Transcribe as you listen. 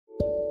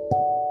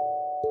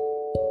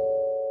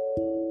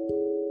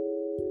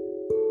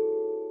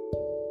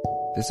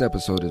This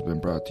episode has been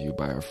brought to you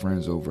by our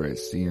friends over at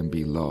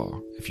CMB Law.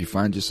 If you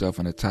find yourself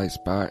in a tight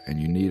spot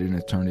and you need an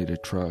attorney to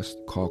trust,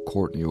 call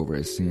Courtney over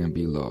at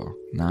CMB Law,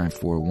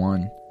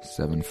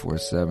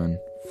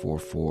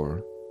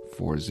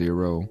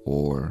 941-747-4440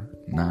 or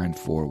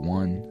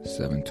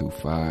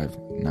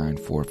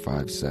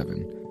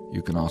 941-725-9457.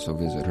 You can also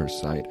visit her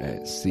site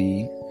at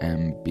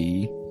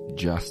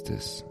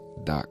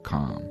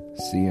cmbjustice.com.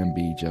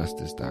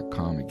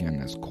 cmbjustice.com. Again,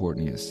 that's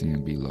Courtney at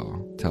CMB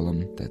Law. Tell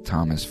them that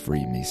Thomas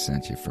Free Me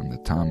sent you from the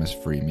Thomas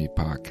Free Me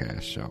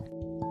podcast show.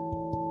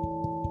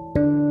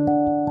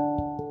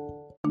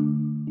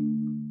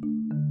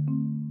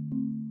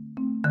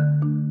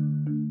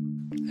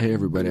 Hey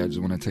everybody, I just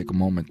want to take a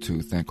moment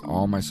to thank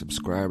all my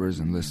subscribers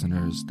and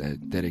listeners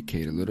that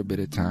dedicate a little bit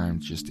of time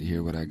just to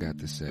hear what I got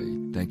to say.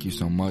 Thank you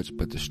so much,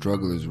 but the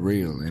struggle is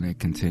real and it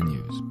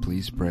continues.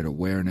 Please spread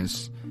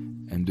awareness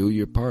and do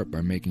your part by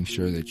making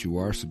sure that you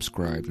are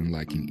subscribed and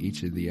liking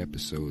each of the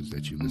episodes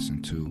that you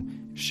listen to.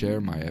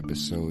 Share my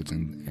episodes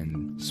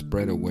and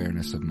spread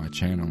awareness of my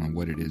channel and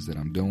what it is that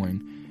I'm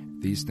doing.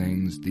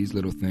 These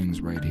little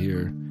things right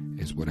here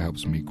is what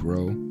helps me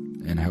grow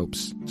and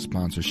helps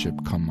sponsorship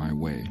come my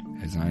way,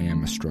 as I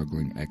am a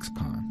struggling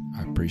ex-con.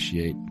 I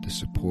appreciate the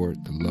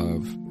support, the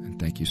love, and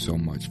thank you so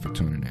much for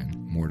tuning in.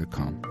 More to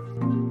come.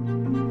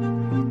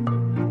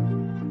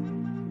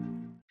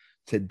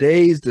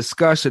 Today's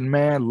discussion,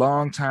 man,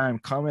 long time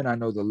coming. I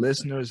know the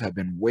listeners have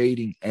been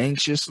waiting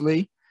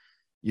anxiously.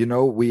 You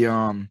know,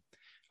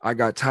 I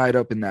got tied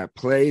up in that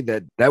play.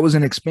 That was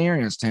an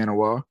experience,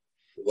 Tanawa.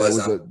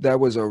 That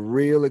was a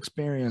real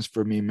experience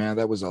for me, man.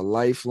 That was a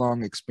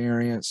lifelong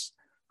experience.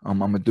 I'm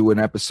going to do an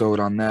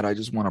episode on that. I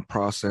just want to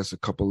process a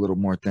couple little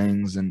more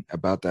things and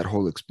about that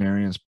whole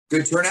experience.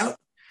 Good turnout?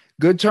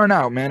 Good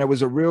turnout, man. It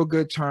was a real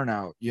good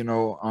turnout. You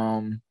know,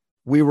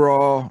 we were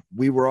all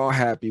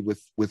happy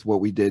with what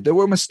we did. There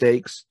were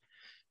mistakes,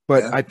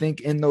 but I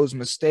think in those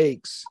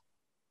mistakes,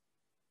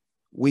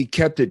 we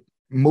kept it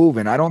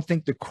moving. I don't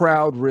think the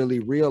crowd really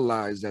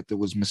realized that there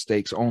was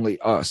mistakes, only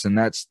us. And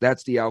that's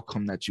the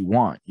outcome that you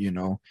want, you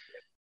know.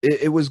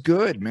 It was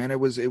good, man. It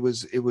was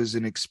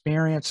an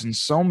experience in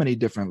so many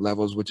different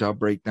levels, which I'll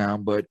break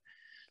down. But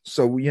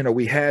so, you know,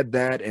 we had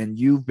that, and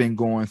you've been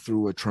going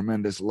through a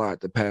tremendous lot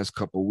the past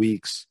couple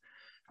weeks.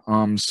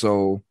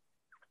 So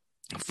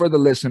for the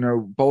listener,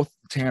 both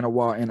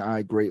Tanawa and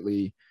I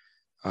greatly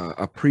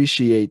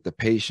appreciate the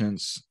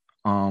patience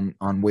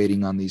on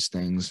waiting on these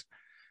things.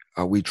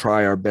 We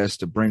try our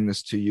best to bring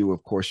this to you.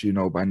 Of course, you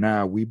know, by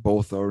now we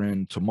both are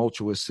in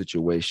tumultuous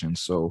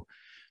situations. So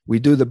we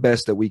do the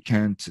best that we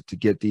can to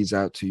get these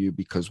out to you,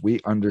 because we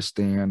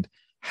understand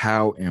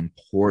how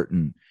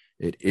important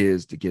it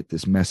is to get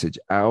this message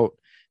out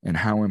and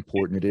how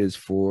important it is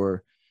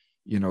for,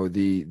 you know,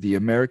 the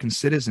American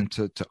citizen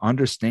to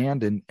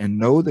understand and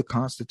know the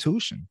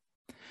Constitution.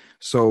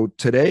 So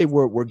today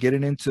we're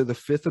getting into the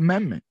Fifth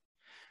Amendment,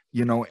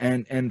 you know,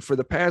 and for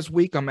the past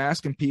week, I'm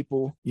asking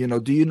people, you know,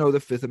 do you know the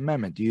Fifth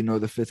Amendment? Do you know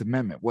the Fifth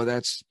Amendment? Well,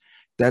 that's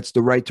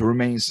the right to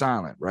remain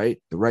silent,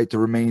 right? The right to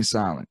remain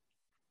silent.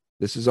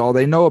 This is all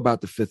they know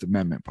about the Fifth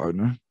Amendment,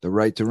 partner. The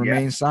right to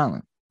remain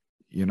silent.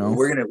 You know,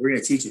 we're gonna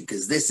teach it,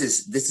 because this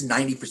is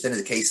 90% of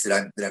the case that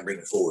I'm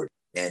bringing forward,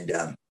 and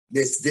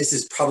this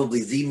is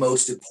probably the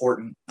most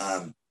important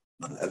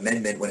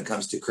amendment when it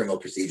comes to criminal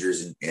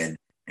procedures and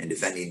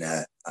defending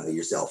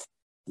yourself.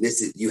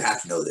 You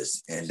have to know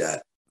this, and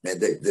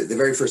the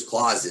very first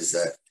clause is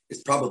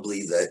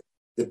probably the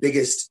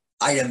biggest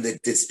item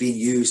that's being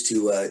used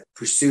to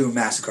pursue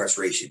mass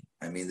incarceration.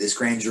 I mean, this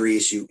grand jury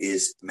issue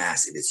is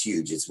massive. It's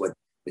huge. It's what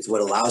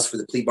allows for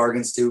the plea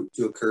bargains to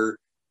occur.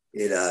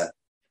 It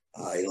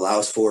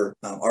allows for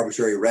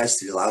arbitrary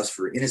arrest. It allows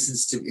for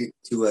innocence to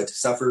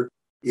suffer.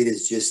 It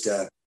is just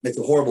it's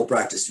a horrible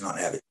practice to not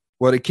have it.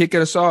 Well, to kick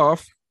us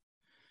off,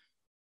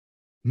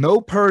 no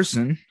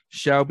person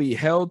shall be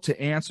held to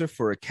answer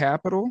for a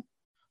capital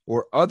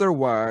or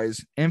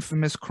otherwise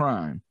infamous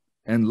crime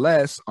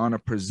unless on a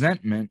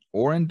presentment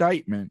or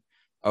indictment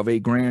of a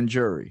grand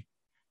jury,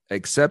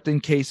 except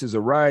in cases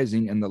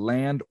arising in the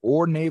land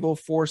or naval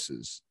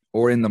forces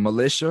or in the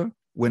militia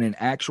when in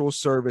actual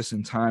service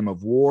in time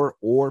of war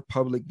or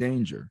public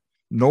danger.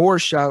 Nor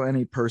shall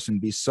any person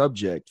be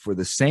subject for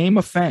the same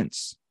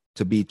offense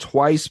to be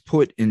twice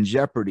put in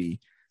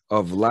jeopardy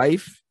of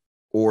life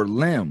or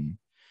limb,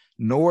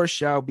 nor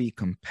shall be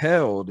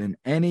compelled in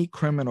any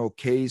criminal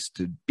case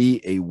to be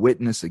a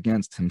witness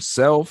against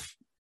himself,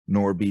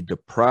 nor be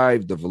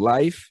deprived of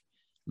life,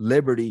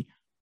 liberty,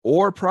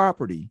 or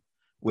property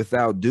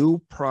without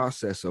due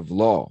process of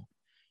law,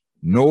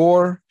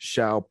 nor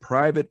shall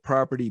private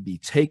property be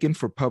taken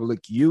for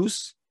public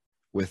use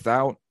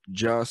without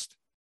just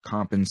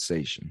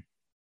compensation.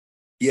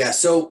 Yeah,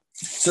 so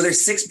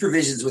there's 6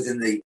 provisions within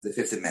the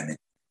Fifth Amendment,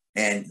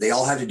 and they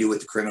all have to do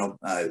with the criminal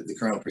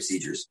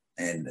procedures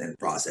and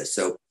process.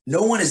 So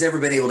no one has ever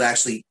been able to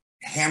actually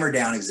hammer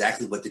down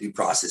exactly what the due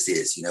process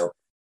is. You know,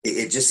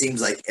 it just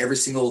seems like every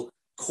single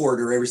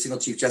court or every single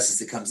chief justice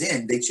that comes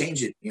in, they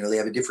change it. You know, they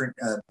have a different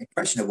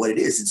impression of what it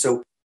is. And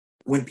so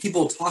when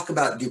people talk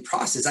about due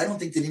process, I don't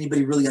think that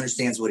anybody really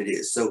understands what it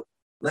is. So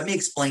let me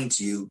explain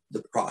to you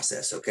the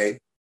process, okay?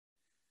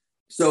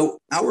 So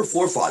our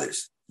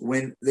forefathers,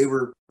 when they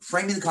were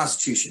framing the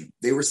Constitution,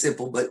 they were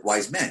simple but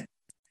wise men.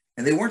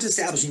 And they weren't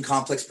establishing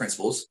complex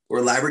principles or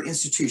elaborate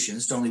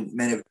institutions that only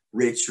men of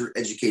rich or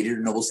educated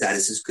or noble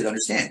statuses could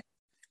understand.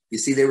 You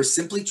see, they were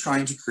simply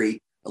trying to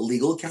create a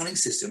legal accounting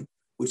system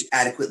which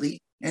adequately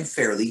and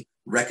fairly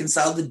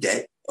reconciled the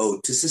debt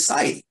owed to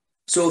society.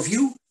 So if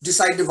you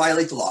decide to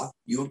violate the law,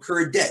 you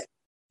incur a debt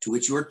to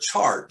which you are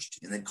charged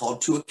and then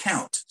called to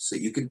account so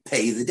you can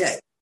pay the debt.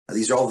 Now,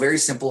 these are all very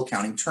simple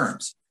accounting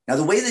terms. Now,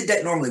 the way the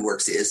debt normally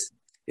works is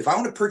if I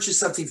want to purchase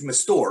something from a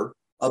store,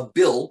 a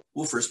bill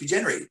will first be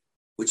generated,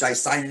 which I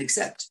sign and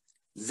accept.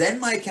 Then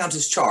my account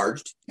is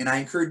charged and I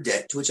incur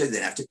debt to which I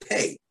then have to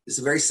pay. This is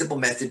a very simple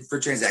method for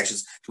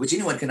transactions to which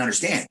anyone can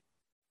understand.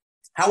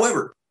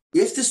 However,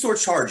 if the store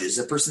charges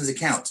a person's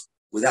account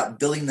without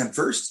billing them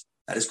first,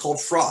 that is called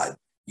fraud.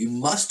 You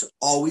must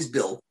always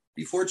bill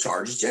before a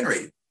charge is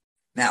generated.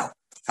 Now,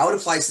 how it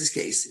applies to this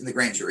case in the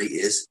grand jury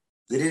is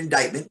that an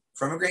indictment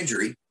from a grand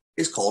jury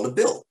is called a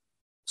bill.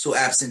 So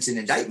absent an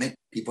indictment,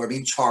 people are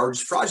being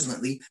charged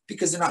fraudulently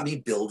because they're not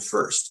being billed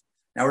first.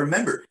 Now,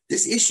 remember,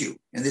 this issue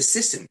and this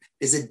system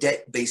is a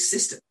debt-based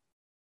system.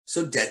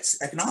 So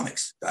debt's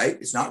economics, right?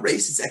 It's not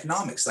race, it's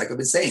economics, like I've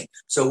been saying.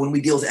 So when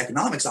we deal with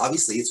economics,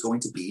 obviously, it's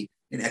going to be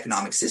an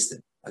economic system,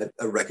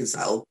 a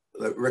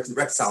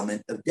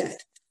reconcilement of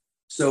debt.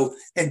 So,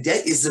 and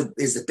debt is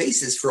the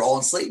basis for all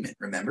enslavement.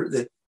 Remember,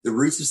 the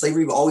roots of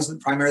slavery have always been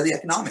primarily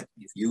economic.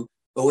 If you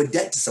owe a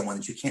debt to someone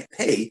that you can't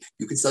pay,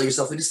 you can sell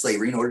yourself into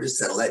slavery in order to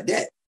settle that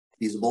debt.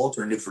 Feasible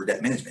alternative for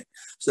debt management.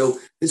 So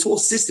this whole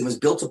system is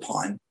built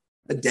upon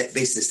a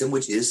debt-based system,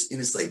 which is an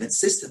enslavement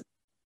system.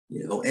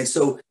 And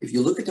so if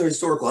you look at the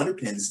historical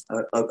underpinnings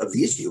of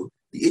the issue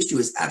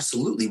is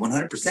absolutely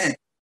 100%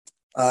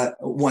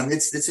 one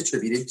that's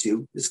attributed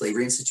to the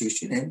slavery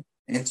institution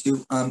and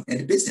to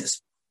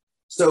business.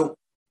 So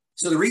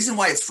the reason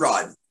why it's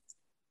fraud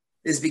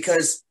is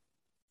because,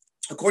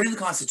 according to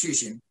the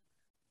Constitution,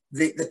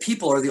 the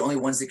people are the only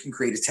ones that can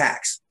create a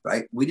tax,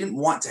 right? We didn't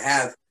want to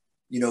have,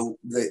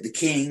 the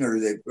king or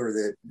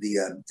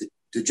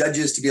the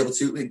judges to be able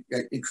to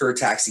incur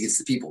tax against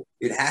the people.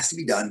 It has to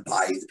be done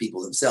by the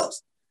people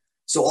themselves.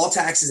 So all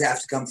taxes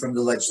have to come from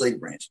the legislative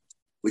branch,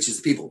 which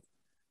is the people.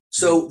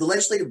 So the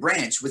legislative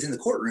branch within the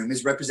courtroom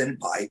is represented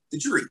by the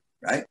jury,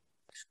 right?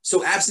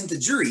 So absent the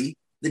jury,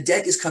 the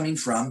debt is coming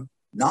from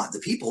not the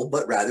people,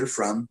 but rather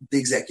from the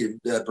executive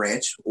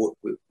branch or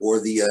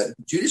the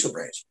judicial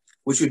branch,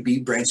 which would be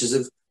branches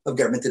of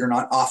government that are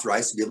not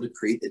authorized to be able to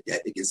create a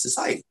debt against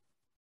society.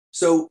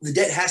 So the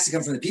debt has to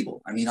come from the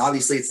people. I mean,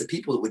 obviously, it's the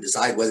people that would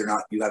decide whether or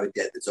not you have a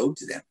debt that's owed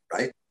to them,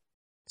 right?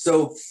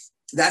 So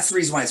that's the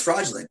reason why it's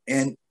fraudulent.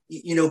 And,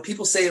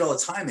 people say it all the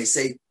time. They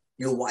say,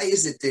 why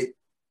is it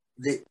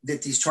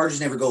that these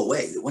charges never go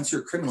away? That once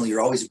you're a criminal, you're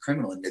always a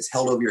criminal, and it's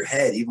held over your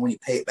head even when you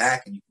pay it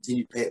back, and you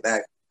continue to pay it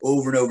back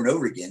over and over and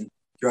over again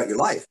throughout your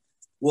life.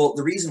 Well,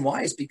 the reason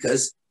why is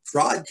because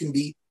fraud can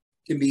be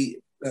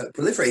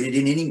proliferated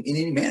in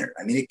any manner.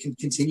 I mean, it can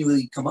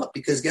continually come up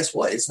because guess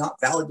what? It's not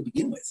valid to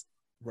begin with.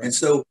 Right. And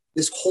so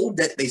this whole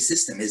debt-based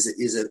system is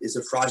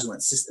a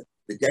fraudulent system.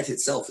 The debt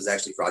itself is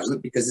actually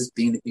fraudulent because it's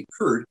being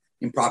incurred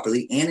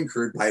improperly and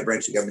incurred by a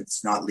branch of government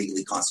that's not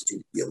legally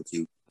constituted to be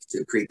able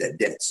to create that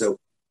debt. So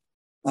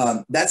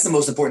that's the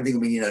most important thing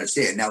we need to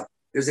understand. Now,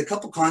 there's a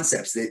couple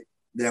concepts that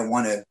I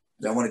want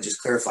to just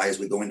clarify as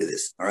we go into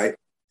this. All right,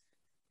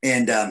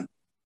 and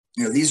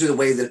these are the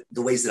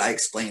ways that I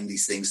explain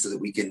these things so that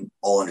we can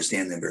all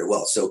understand them very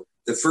well. So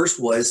the first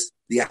was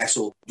the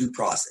actual due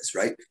process,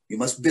 right? You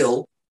must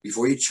bill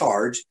before you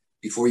charge,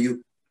 before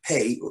you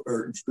pay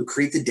or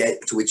create the debt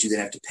to which you then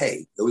have to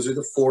pay. Those are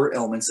the four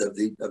elements of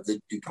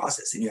the due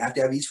process, and you have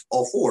to have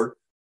all four,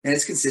 and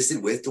it's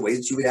consistent with the way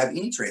that you would have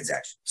any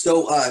transaction.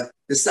 So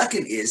the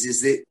second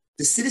is that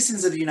the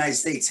citizens of the United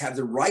States have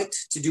the right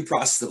to due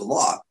process of the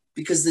law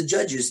because the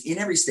judges in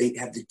every state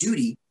have the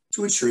duty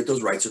to ensure that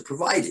those rights are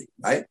provided,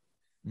 right?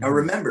 Mm-hmm. Now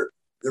remember,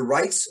 the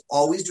rights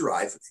always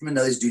derive from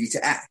another's duty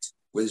to act.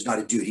 Where there's not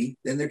a duty,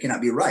 then there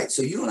cannot be a right.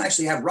 So you don't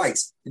actually have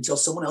rights until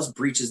someone else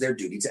breaches their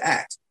duty to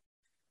act.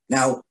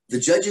 Now, the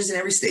judges in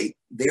every state,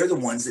 they are the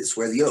ones that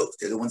swear the oath.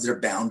 They're the ones that are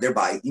bound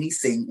thereby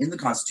anything in the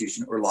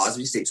Constitution or laws of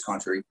the states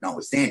contrary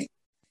notwithstanding.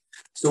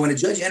 So when a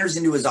judge enters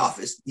into his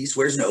office, he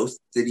swears an oath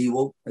that he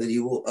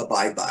will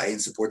abide by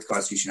and support the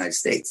Constitution of the United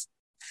States.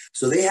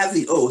 So they have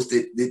the oath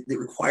that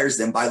requires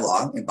them by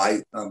law and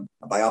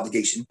by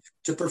obligation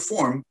to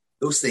perform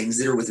those things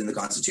that are within the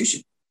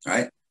Constitution,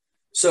 right?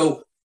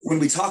 So when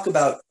we talk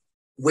about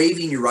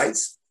waiving your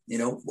rights,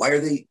 why are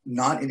they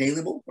not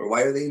inalienable or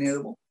why are they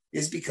inalienable?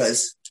 Is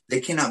because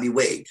they cannot be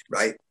waived,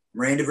 right?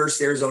 Miranda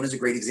versus Arizona is a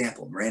great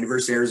example. Miranda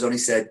versus Arizona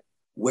said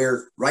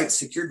where rights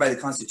secured by the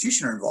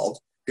Constitution are involved,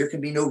 there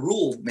can be no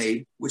rule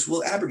made which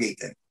will abrogate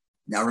them.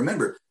 Now,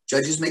 remember,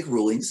 judges make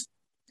rulings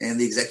and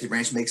the executive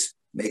branch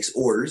makes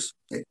orders,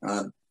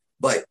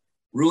 but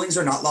rulings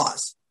are not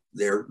laws.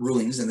 They're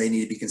rulings and they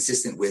need to be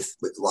consistent with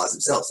the laws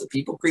themselves. So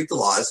people create the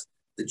laws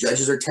The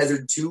judges are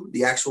tethered to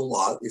the actual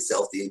law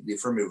itself, the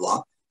affirmative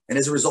law, and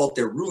as a result,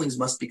 their rulings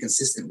must be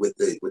consistent with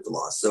the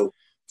law. So,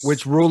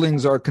 which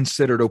rulings are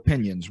considered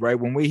opinions, right?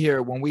 When we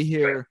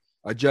hear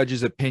a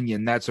judge's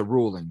opinion, that's a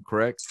ruling,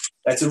 correct?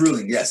 That's a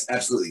ruling. Yes,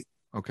 absolutely.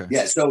 Okay.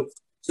 Yeah. So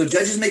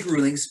judges make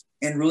rulings,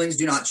 and rulings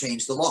do not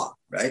change the law,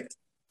 right?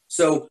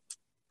 So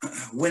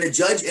when a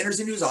judge enters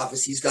into his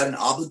office, he's got an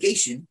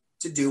obligation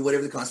to do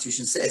whatever the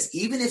Constitution says.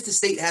 Even if the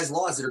state has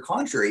laws that are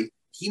contrary,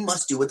 he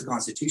must do what the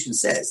Constitution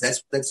says.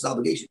 That's his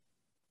obligation.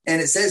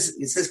 And it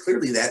says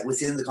clearly that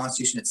within the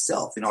Constitution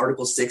itself. In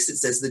Article 6, it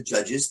says the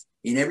judges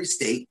in every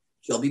state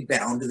shall be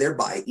bound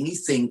thereby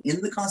anything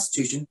in the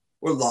Constitution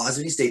or laws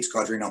of any states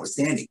contrary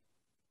notwithstanding.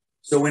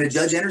 So when a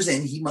judge enters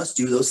in, he must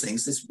do those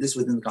things this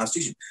within the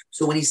Constitution.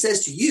 So when he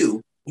says to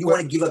you, you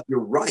want to give up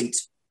your right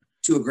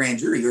to a grand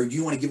jury, or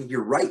you want to give up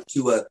your right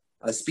to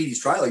a speedy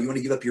trial, or you want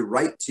to give up your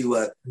right to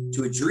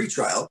a jury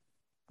trial,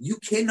 you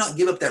cannot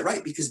give up that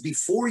right, because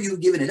before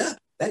you've given it up,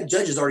 that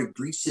judge has already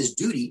breached his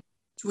duty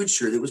to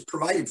ensure that it was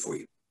provided for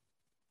you.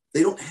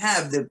 They don't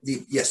have the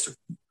yes, sir.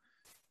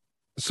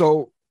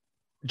 So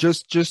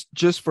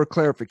just for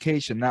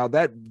clarification, now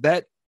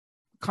that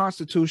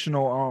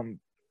constitutional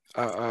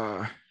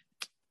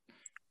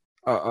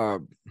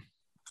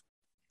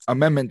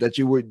amendment that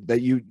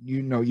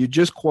you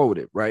just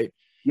quoted, right?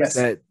 Yes.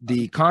 That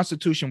the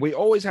Constitution, we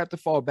always have to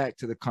fall back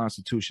to the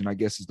Constitution, I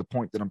guess is the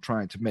point that I'm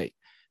trying to make.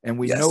 And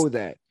we know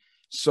that.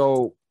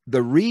 So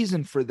the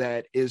reason for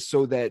that is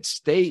so that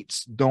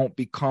states don't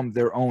become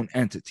their own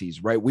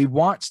entities, right? We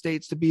want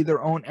states to be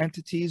their own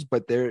entities,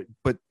 but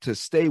to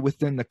stay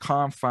within the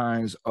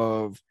confines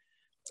of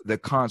the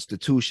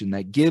Constitution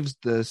that gives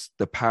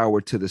the power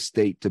to the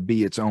state to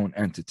be its own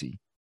entity.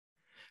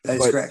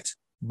 That is correct.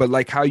 But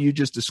like how you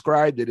just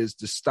described it, is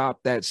to stop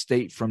that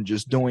state from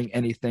just doing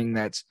anything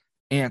that's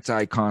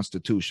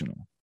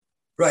anti-constitutional.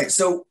 Right.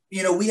 So,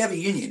 we have a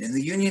union, and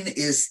the union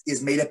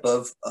is made up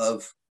of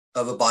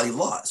a body of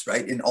laws,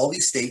 right? And all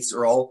these states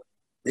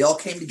they all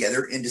came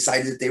together and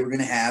decided that they were going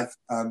to have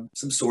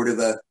some sort of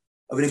an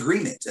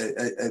agreement,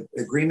 a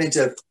agreement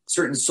of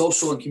certain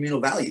social and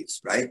communal values,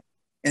 right?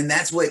 And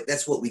that's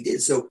what we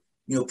did. So,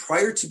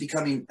 prior to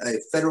becoming a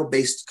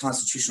federal-based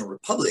constitutional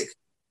republic,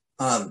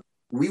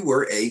 we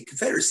were a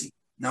confederacy.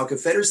 Now, a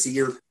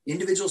confederacy are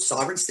individual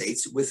sovereign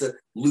states with a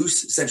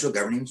loose central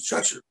governing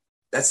structure.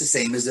 That's the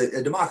same as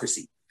a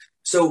democracy.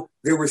 So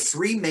there were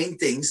three main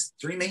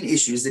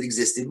issues that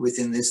existed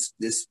within this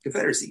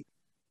confederacy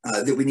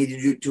that we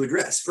needed to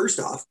address. First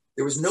off,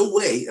 there was no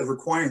way of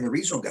requiring the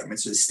regional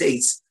governments or the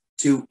states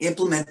to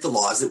implement the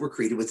laws that were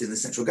created within the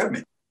central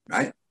government,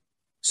 right?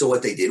 So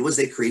what they did was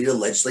they created a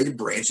legislative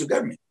branch of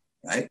government,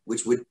 right,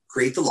 which would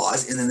create the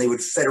laws, and then they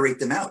would federate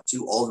them out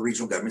to all the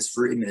regional governments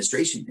for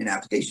administration and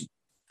application.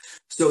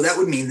 So that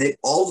would mean that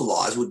all the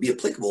laws would be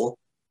applicable,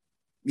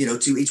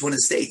 to each one of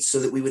the states, so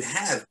that we would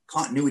have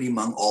continuity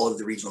among all of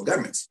the regional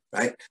governments,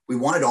 right? We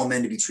wanted all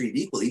men to be treated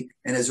equally.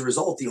 And as a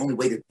result, the only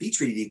way to be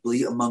treated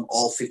equally among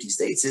all 50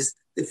 states is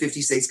that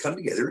 50 states come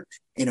together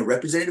in a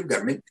representative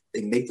government.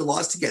 They make the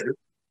laws together,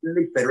 and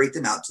they federate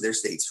them out to their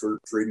states for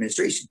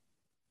administration.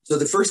 So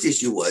the first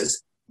issue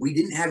was we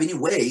didn't have any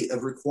way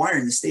of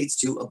requiring the states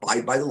to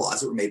abide by the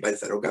laws that were made by the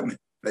federal government,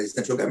 by the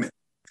central government.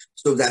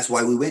 So that's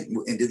why we went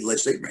and did the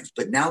legislative branch.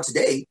 But now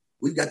today,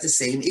 we've got the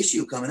same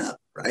issue coming up,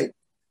 right?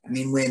 I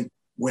mean,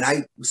 when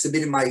I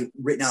submitted my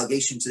written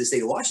allegation to the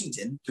state of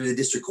Washington through the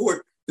district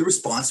court, the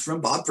response from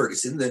Bob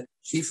Ferguson, the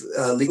chief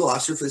legal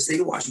officer for the state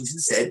of Washington,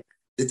 said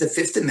that the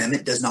Fifth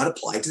Amendment does not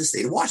apply to the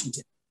state of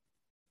Washington.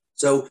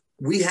 So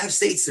we have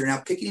states that are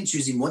now picking and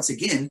choosing once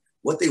again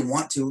what they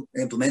want to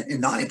implement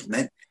and not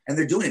implement, and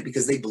they're doing it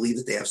because they believe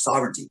that they have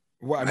sovereignty.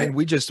 Well, I mean,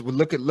 we just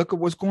look at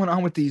what's going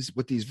on with these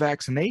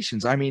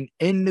vaccinations. I mean,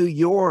 in New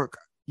York,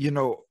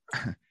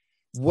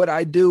 what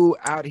I do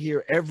out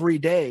here every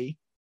day,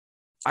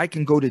 I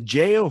can go to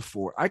jail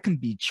for. I can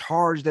be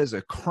charged as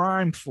a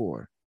crime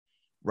for,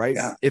 right?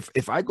 Yeah.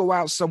 If I go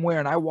out somewhere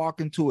and I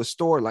walk into a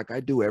store like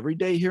I do every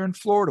day here in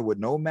Florida with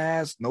no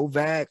mask, no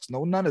vax,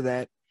 no none of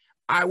that,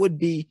 I would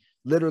be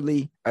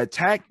literally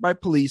attacked by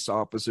police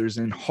officers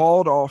and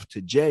hauled off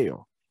to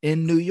jail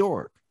in New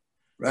York.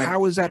 Right.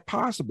 How is that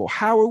possible?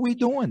 How are we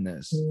doing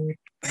this?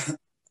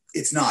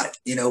 It's not.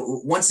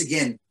 Once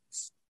again,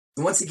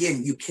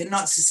 you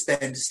cannot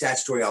suspend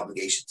statutory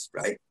obligations,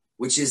 right?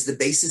 Which is the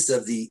basis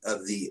of the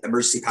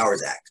Emergency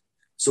Powers Act.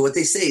 So what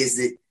they say is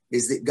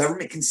that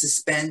government can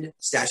suspend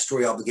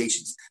statutory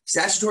obligations.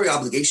 Statutory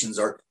obligations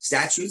are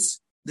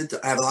statutes that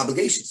have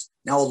obligations.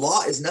 Now, a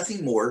law is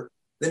nothing more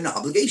than an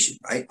obligation,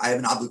 right? I have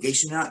an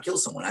obligation to not kill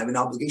someone. I have an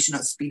obligation not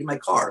to speed in my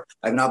car.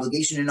 I have an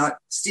obligation to not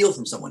steal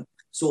from someone.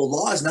 So a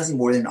law is nothing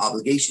more than an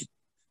obligation.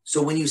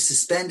 So when you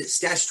suspend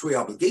statutory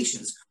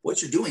obligations,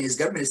 what you're doing is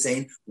government is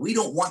saying, we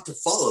don't want to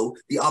follow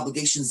the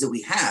obligations that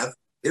we have.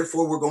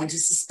 Therefore, we're going to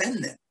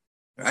suspend them.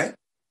 Right?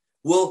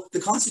 Well, the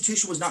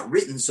Constitution was not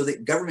written so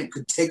that government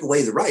could take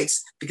away the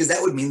rights, because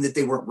that would mean that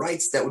they weren't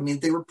rights. That would mean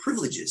that they were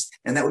privileges,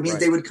 and that would mean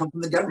they would come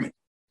from the government.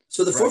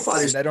 So the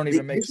forefathers, and that don't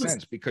even make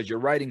sense because you're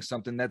writing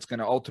something that's going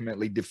to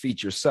ultimately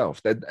defeat yourself.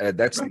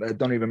 That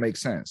don't even make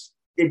sense.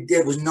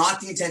 It was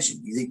not the intention.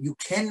 You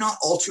cannot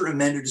alter,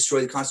 amend, or destroy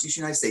the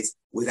Constitution of the United States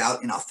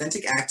without an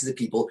authentic act of the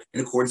people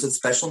in accordance with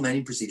special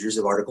amending procedures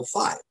of Article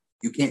 5.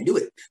 You can't do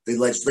it. The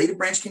legislative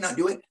branch cannot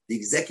do it. The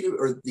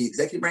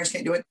executive branch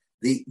can't do it.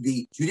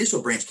 The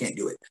judicial branch can't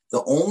do it.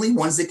 The only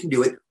ones that can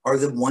do it are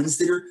the ones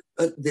that are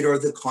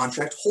the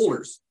contract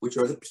holders, which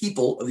are the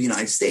people of the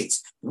United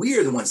States. We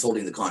are the ones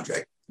holding the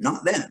contract,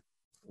 not them.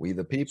 We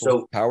the people.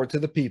 So, power to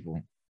the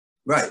people.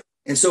 Right.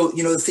 And so,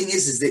 the thing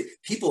is that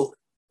people,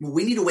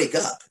 we need to wake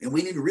up and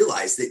we need to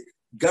realize that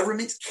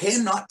government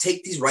cannot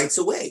take these rights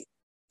away.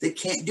 They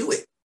can't do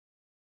it.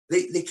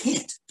 They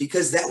can't,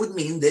 because that would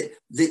mean that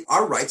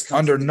our rights come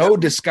under no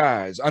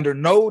disguise,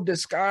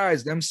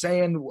 them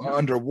saying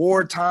under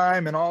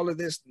wartime and all of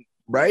this,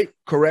 right?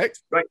 Correct?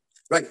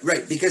 Right.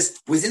 Because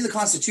within the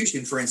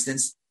Constitution, for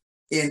instance,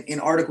 in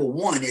Article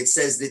 1, it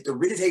says that the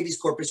writ of habeas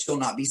corpus shall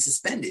not be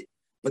suspended.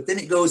 But then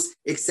it goes,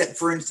 except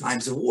for in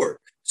times of war.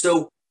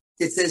 So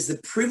it says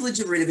the privilege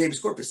of writ of habeas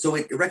corpus. So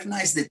it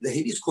recognized that the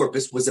habeas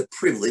corpus was a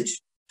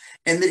privilege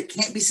and that it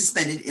can't be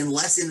suspended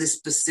unless in this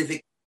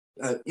specific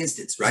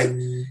instance, right?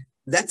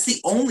 That's the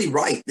only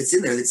right that's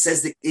in there that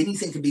says that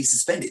anything can be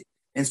suspended.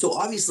 And so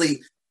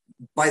obviously,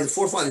 by the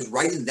forefathers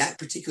writing that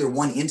particular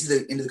one into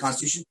the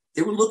Constitution,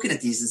 they were looking at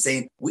these and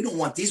saying, we don't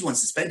want these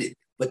ones suspended,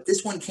 but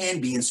this one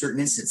can be in certain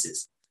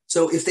instances.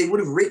 So if they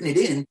would have written it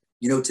in,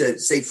 to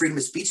say freedom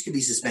of speech can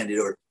be suspended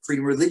or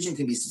freedom of religion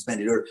can be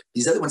suspended or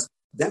these other ones,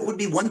 that would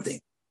be one thing.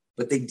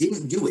 But they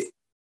didn't do it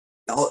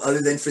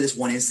other than for this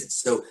one instance.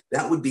 So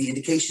that would be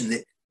indication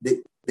that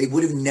they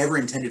would have never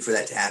intended for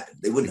that to happen.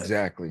 They wouldn't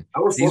exactly.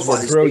 Have. These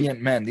were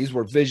brilliant men. These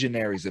were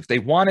visionaries. If they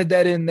wanted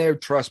that in there,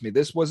 trust me,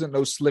 this wasn't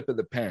no slip of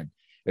the pen.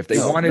 If they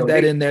wanted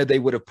that in there, they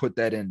would have put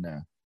that in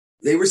there.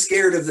 They were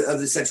scared of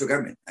the central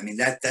government. I mean,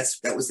 that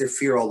was their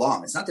fear all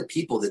along. It's not the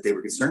people that they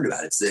were concerned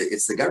about. It's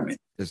the government.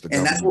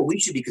 And that's what we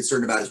should be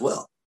concerned about as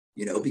well.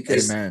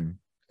 Because Amen,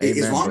 as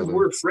long brother. as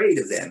we're afraid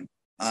of them,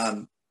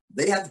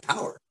 they have the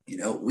power.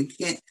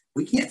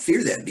 We can't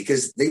fear them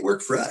because they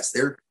work for us.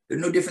 They're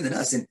no different than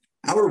us. And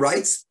our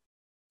rights,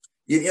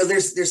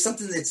 there's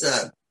something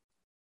that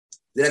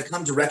I've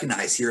come to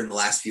recognize here in the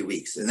last few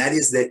weeks, and that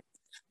is that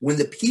when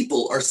the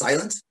people are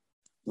silent,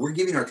 we're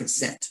giving our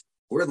consent.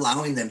 We're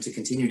allowing them to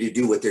continue to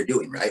do what they're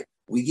doing, right?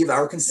 We give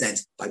our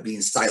consent by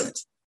being silent,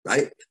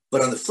 right?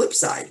 But on the flip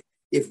side,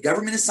 if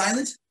government is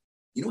silent,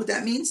 you know what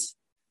that means?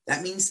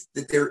 That means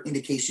that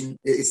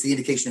it's the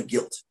indication of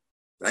guilt,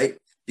 right?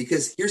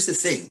 Because here's the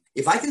thing.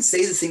 If I can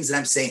say the things that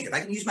I'm saying, if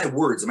I can use my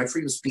words and my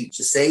freedom of speech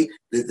to say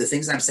the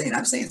things that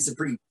I'm saying some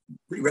pretty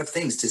rough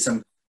things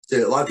to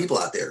a lot of people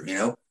out there,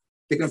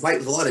 picking a fight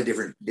with a lot of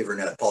different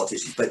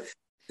politicians. But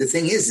the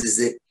thing is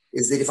that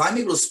if I'm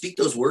able to speak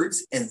those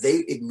words and they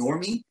ignore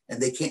me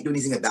and they can't do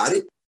anything about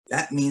it,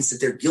 that means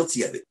that they're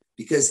guilty of it.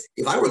 Because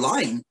if I were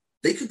lying,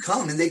 they could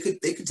come and they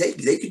could take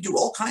me. They could do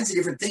all kinds of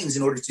different things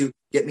in order to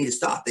get me to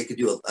stop. They could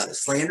do a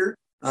slander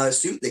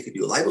suit. They could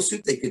do a libel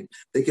suit. They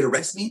could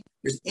arrest me.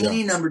 There's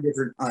any number of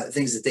different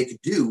things that they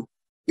could do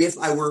if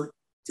I were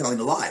telling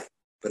a lie.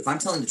 But if I'm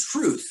telling the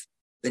truth,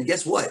 then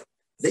guess what?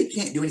 They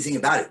can't do anything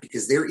about it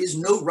because there is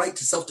no right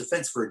to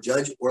self-defense for a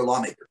judge or a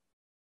lawmaker,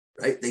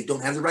 right? They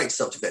don't have the right to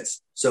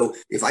self-defense. So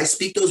if I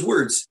speak those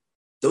words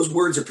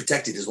are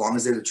protected as long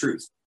as they're the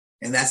truth.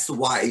 And that's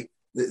why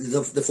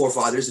the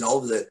forefathers and all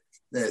of the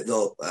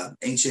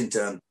ancient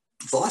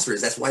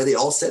philosophers, that's why they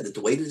all said that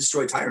the way to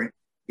destroy a tyrant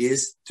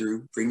is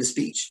through freedom of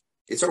speech.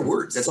 It's our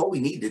words. That's all we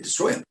need to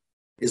destroy them,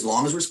 as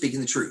long as we're speaking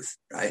the truth,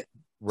 right?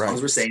 As long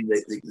as we're saying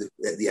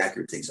the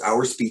accurate things.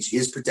 Our speech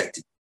is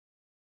protected.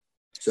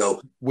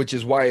 So, which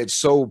is why it's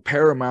so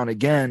paramount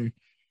again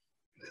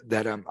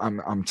that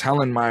I'm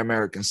telling my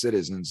American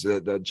citizens,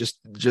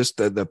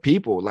 the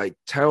people, like,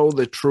 tell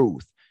the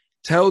truth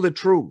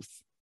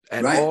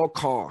at all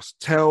costs.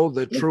 Tell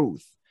the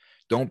truth.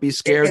 Don't be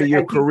scared of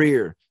your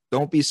career.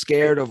 Don't be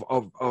scared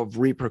of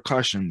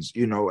repercussions.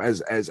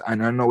 As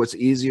and I know it's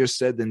easier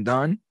said than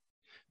done,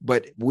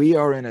 but we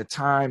are in a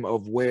time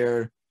of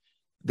where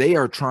they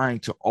are trying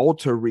to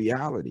alter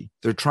reality.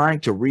 They're trying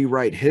to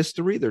rewrite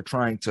history. They're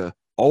trying to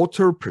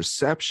alter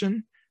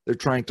perception. They're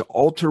trying to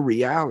alter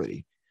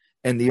reality.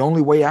 And the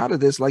only way out of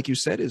this, like you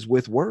said, is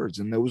with words.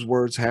 And those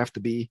words have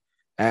to be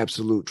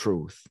absolute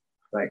truth.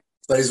 Right.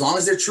 But as long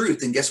as they're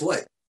truth, then guess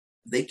what?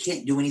 They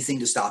can't do anything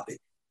to stop it.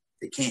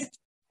 They can't.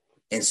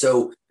 And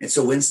so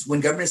when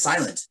government is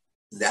silent,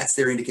 that's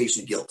their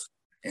indication of guilt.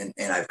 And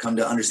I've come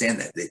to understand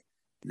that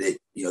the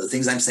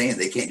things I'm saying,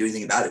 they can't do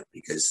anything about it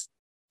because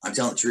I'm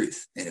telling the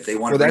truth. And if they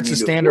want that's the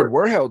standard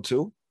we're held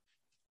to.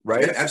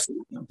 Right. Yeah,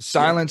 absolutely.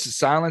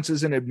 Silence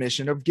is an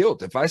admission of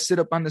guilt. If I sit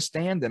up on the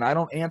stand and I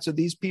don't answer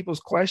these people's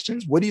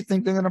questions, what do you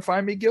think they're going to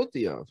find me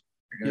guilty of?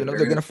 They're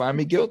going to find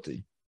me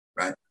guilty.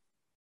 Right.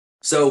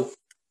 So,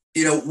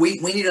 we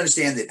need to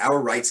understand that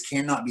our rights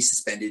cannot be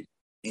suspended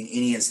in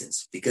any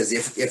instance, because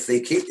if they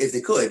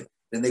could,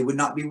 then they would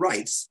not be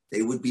rights.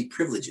 They would be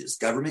privileges.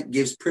 Government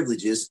gives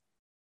privileges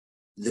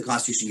the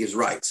Constitution gives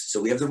rights.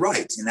 So we have the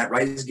rights, and that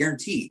right is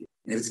guaranteed.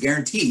 And if it's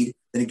guaranteed,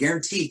 then a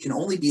guarantee can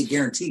only be a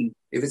guarantee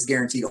if it's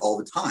guaranteed all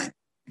the time.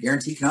 A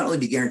guarantee can not only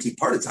be guaranteed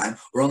part of the time,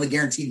 or only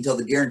guaranteed until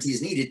the guarantee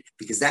is needed,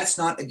 because that's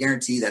not a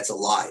guarantee, that's a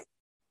lie.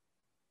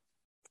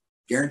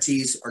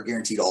 Guarantees are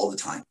guaranteed all the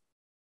time.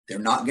 They're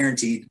not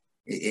guaranteed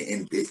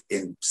in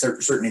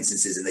certain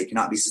instances, and they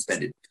cannot be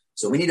suspended.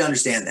 So we need to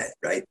understand that,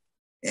 right?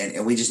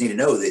 And we just need to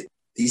know that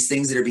these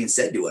things that are being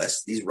said to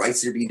us, these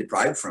rights that are being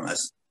deprived from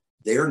us,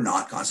 they are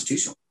not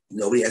constitutional.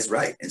 Nobody has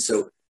right. And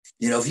so,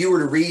 if you were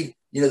to read,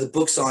 the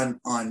books on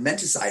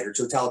menticide or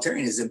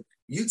totalitarianism,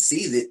 you'd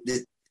see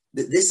that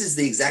this is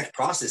the exact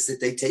process that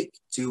they take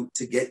to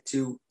get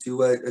to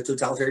a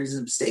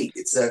totalitarianism state.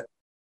 It's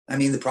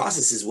the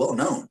process is well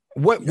known.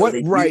 What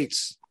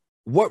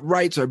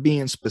rights are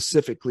being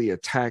specifically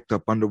attacked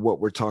up under what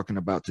we're talking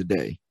about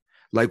today?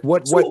 Like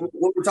what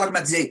we're talking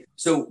about today.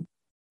 So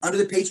under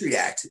the Patriot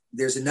Act,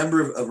 there's a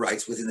number of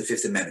rights within the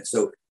Fifth Amendment.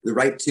 So the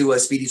right to a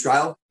speedy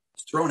trial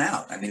is thrown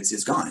out.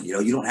 It's gone.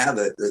 You don't have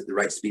the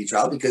right to speedy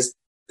trial because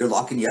they're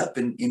locking you up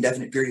an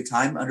indefinite period of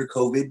time under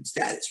COVID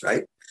status,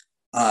 right?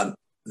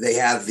 They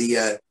have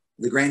the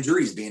grand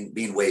juries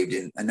being waived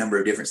in a number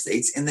of different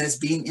states, and then it's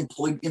being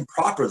employed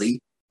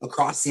improperly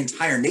across the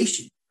entire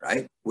nation,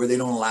 right? Where they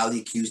don't allow the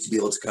accused to be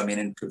able to come in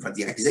and confront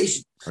the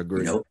accusation.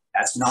 Agreed.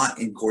 That's not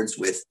in accordance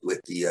with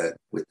the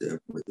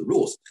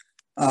rules.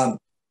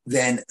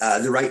 Then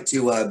the right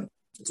to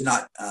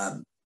not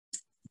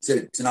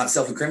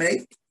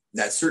self-incriminate,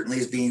 that certainly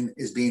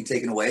is being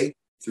taken away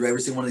through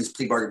every single one of these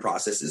plea bargain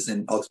processes,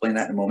 and I'll explain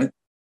that in a moment.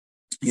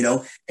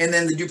 And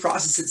then the due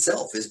process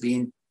itself is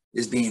being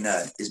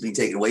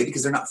taken away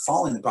because they're not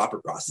following the proper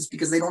process,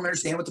 because they don't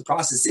understand what the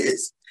process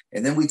is.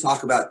 And then we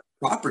talk about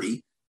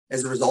property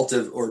as a result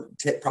of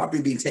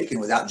property being taken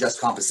without just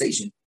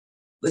compensation.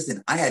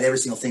 Listen, I had every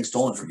single thing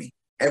stolen from me.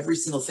 Every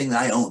single thing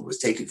that I owned was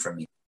taken from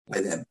me by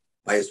them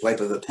by a swipe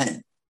of a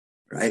pen,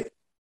 right?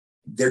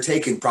 They're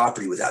taking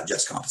property without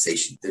just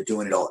compensation. They're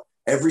doing it all.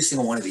 Every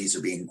single one of these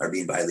are being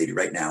violated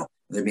right now.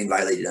 And they're being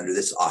violated under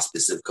this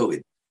auspice of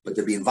COVID, but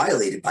they're being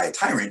violated by a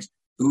tyrant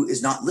who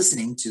is not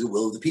listening to the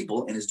will of the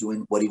people and is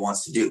doing what he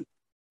wants to do,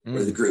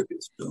 or the group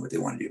is doing what they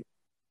want to do.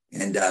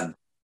 And,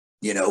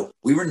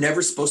 we were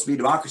never supposed to be a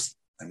democracy.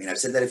 I've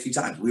said that a few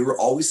times. We were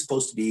always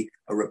supposed to be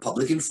a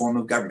Republican form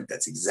of government.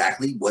 That's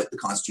exactly what the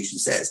Constitution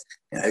says.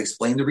 And I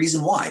explained the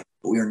reason why,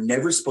 but we are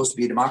never supposed to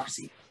be a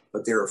democracy.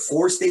 But there are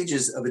 4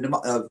 stages of a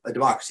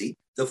democracy.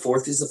 The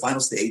 4th is the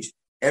final stage.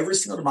 Every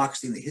single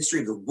democracy in the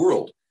history of the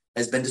world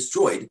has been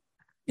destroyed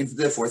into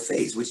the 4th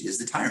phase, which is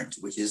the tyrant,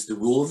 which is the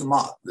rule of the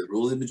mob, the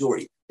rule of the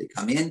majority. They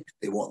come in,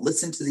 they won't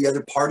listen to the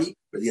other party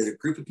or the other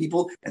group of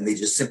people, and they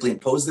just simply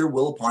impose their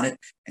will upon it.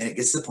 And it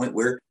gets to the point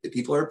where the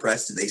people are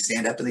oppressed, and they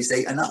stand up and they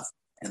say enough,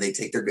 and they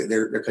take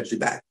their country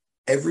back.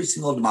 Every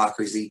single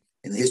democracy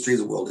in the history of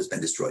the world has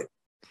been destroyed.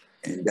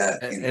 And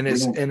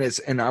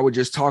I was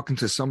just talking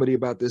to somebody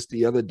about this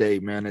the other day,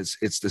 man.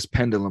 It's this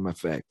pendulum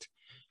effect.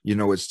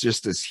 It's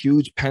just this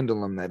huge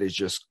pendulum that is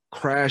just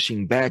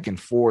crashing back and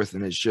forth,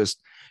 and it's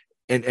just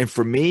and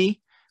for me,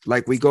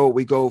 like we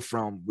go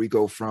from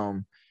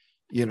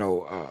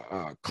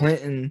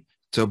Clinton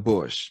to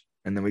Bush,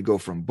 and then we go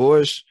from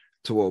Bush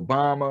to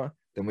Obama,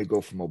 then we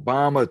go from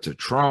Obama to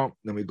Trump,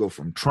 then we go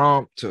from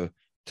Trump to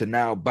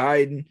now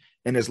Biden,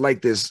 and it's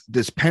like this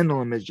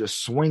pendulum is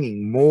just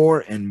swinging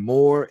more and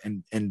more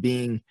and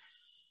being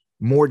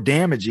more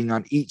damaging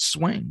on each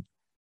swing.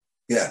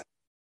 Yeah.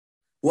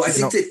 Well, I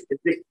think that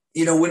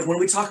when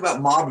we talk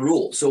about mob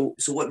rule, so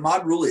what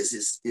mob rule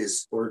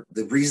is or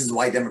the reasons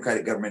why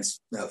democratic governments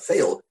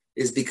fail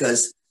is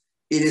because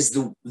it is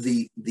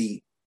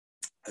the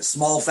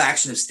small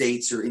faction of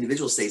states or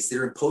individual states that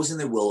are imposing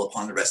their will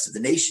upon the rest of the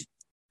nation.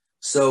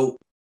 So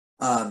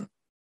I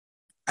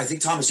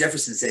think Thomas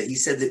Jefferson said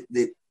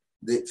that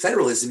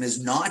federalism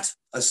is not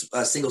a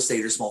single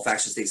state or small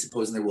faction of states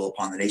imposing their will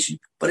upon the nation,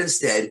 but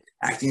instead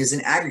acting as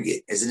an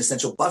aggregate, as an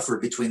essential buffer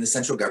between the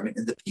central government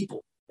and the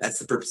people. That's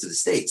the purpose of the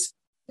states.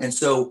 And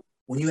so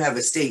when you have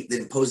a state that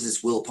imposes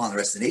its will upon the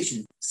rest of the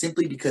nation,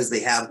 simply because they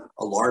have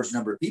a large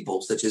number of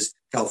people, such as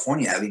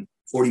California having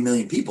 40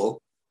 million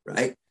people,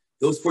 right?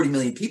 Those 40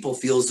 million people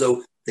feel as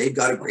though they've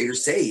got a greater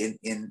say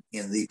in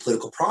the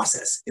political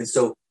process. And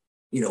so,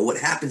 what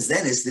happens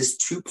then is this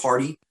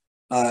 2-party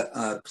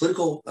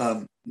political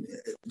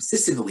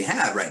system that we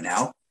have right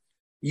now.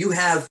 You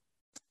have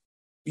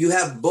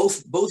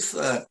both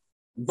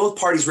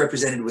parties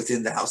represented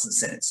within the House and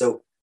Senate.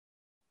 So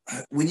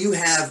when you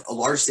have a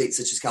large state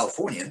such as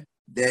California,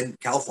 then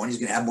California is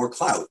going to have more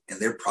clout, and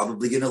they're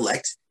probably going to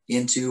elect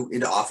into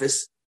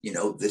office,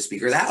 the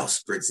Speaker of the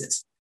House, for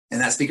instance. And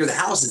that Speaker of the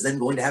House is then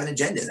going to have an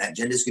agenda, and that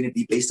agenda is going to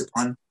be based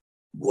upon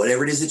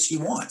whatever it is that she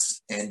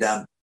wants, and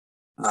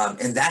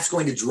that's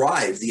going to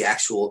drive the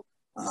actual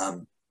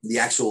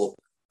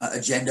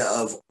agenda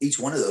of each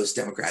one of those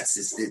Democrats.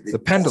 The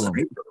pendulum,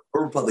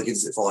 or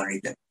Republicans that fall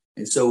underneath them.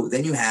 And so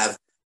then you have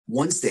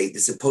one state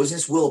that's imposing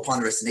its will upon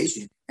the rest of the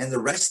nation, and the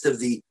rest of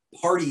the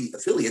party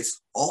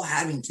affiliates all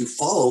having to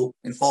follow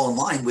and fall in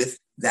line with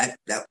that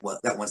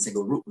one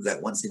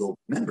single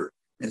member,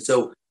 And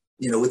so,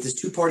 with this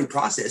two-party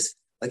process,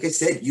 like I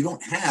said, you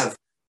don't have,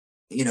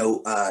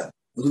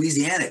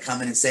 Louisiana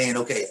coming and saying,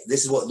 okay,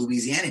 this is what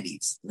Louisiana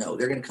needs. No,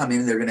 they're going to come in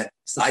and they're going to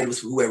side with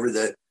whoever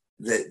the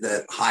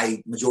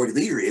high majority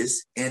leader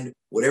is, and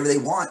whatever they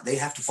want, they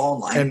have to fall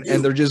in line.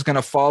 And they're just going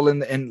to fall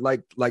in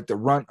like the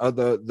runt of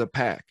the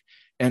pack.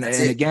 And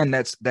again,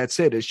 that's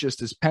it. It's just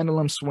this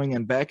pendulum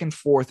swinging back and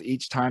forth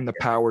each time the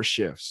power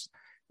shifts,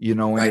 and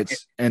right.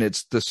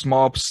 it's the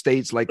small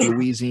states like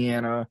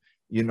Louisiana,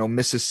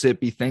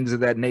 Mississippi, things of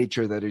that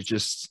nature that is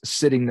just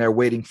sitting there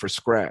waiting for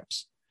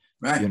scraps,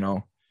 right?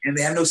 And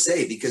they have no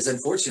say because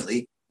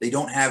unfortunately they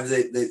don't have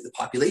the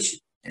population.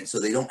 And so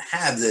they don't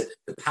have the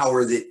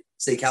power that,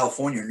 say,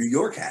 California or New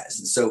York has.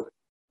 And so,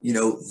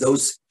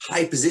 those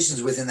high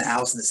positions within the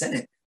House and the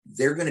Senate,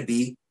 they're going to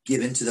be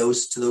given to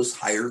those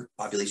higher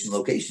population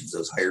locations,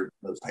 those higher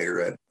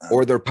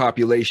or their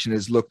population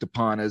is looked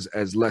upon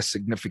as less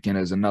significant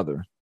as another.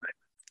 Right.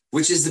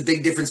 Which is the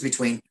big difference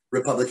between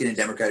Republican and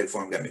Democratic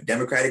form of government.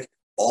 Democratic,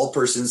 all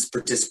persons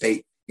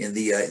participate in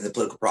the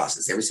political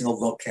process. Every single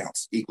vote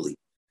counts equally.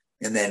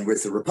 And then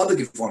with the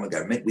Republican form of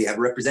government, we have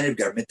a representative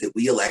government that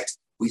we elect,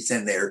 we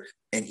send there,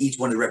 and each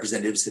one of the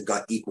representatives have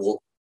got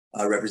equal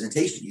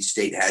representation. Each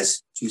state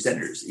has 2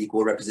 senators,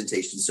 equal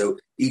representation. So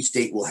each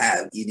state will have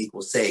an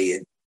equal say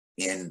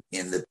in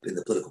the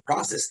political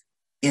process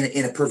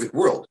in a perfect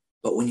world.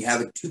 But when you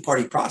have a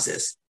two-party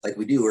process like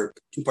we do, or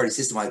two-party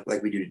system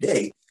like we do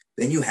today,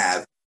 then you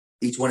have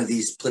each one of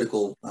these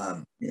political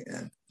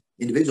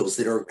individuals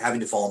that are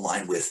having to fall in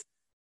line with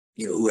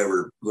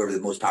whoever the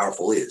most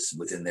powerful is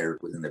within their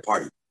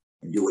party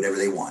and do whatever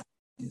they want.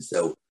 And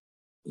so,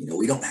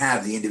 we don't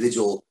have the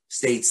individual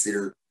states that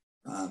are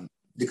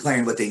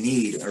declaring what they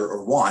need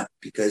or want,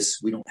 because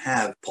we don't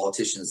have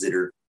politicians that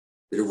are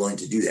willing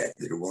to do that,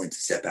 that are willing to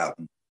step out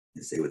and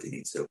say what they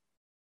need. So,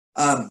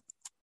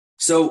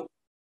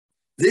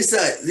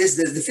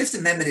 the Fifth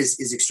Amendment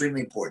is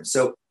extremely important.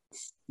 So,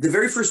 the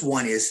very first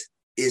one is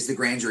the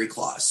grand jury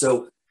clause.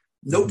 So,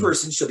 no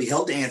person shall be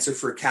held to answer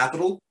for a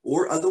capital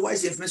or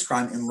otherwise infamous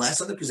crime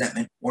unless on the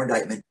presentment or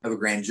indictment of a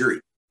grand jury.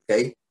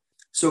 Okay,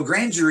 so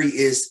grand jury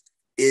is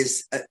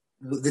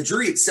the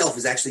jury itself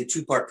is actually a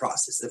 2-part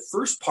process. The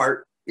first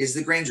part is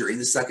the grand jury,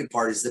 and the second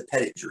part is the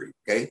petit jury.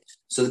 Okay,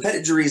 so the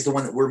petit jury is the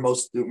one that we're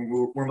most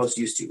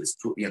used to. It's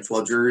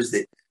 12 jurors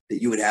that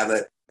you would have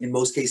in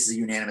most cases a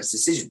unanimous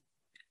decision.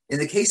 In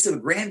the case of a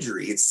grand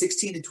jury, it's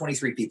 16 to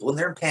 23 people, and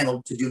they're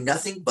impaneled to do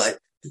nothing but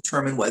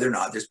determine whether or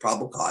not there's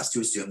probable cause to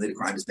assume that a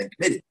crime has been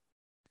committed.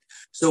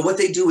 So what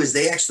they do is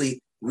they actually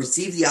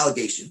receive the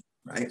allegation,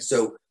 right?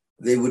 So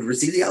they would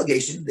receive the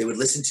allegation, they would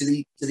listen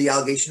to the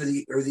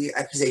allegation or the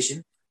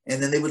accusation,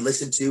 and then they would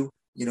listen to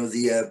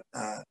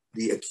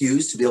the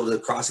accused to be able to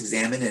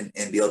cross-examine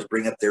and be able to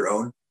bring up their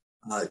own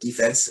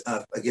defense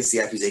against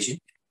the accusation,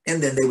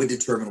 and then they would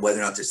determine whether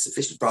or not there's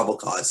sufficient probable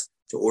cause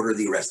to order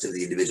the arrest of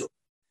the individual.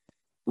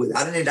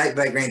 Without an indictment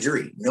by a grand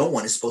jury, no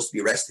one is supposed to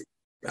be arrested,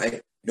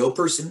 right? No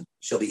person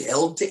shall be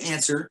held to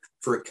answer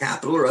for a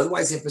capital or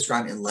otherwise infamous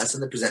crime unless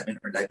on the presentment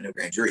or indictment of a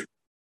grand jury.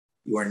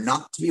 You are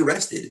not to be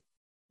arrested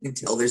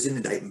until there's an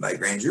indictment by a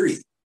grand jury,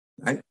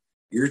 right?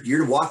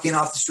 You're walking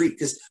off the street,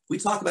 because we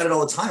talk about it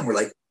all the time. We're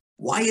like,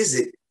 why is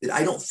it that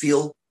I don't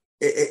feel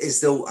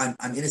as though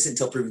I'm innocent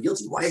until proven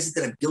guilty? Why is it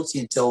that I'm guilty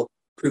until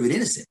proven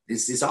innocent?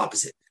 It's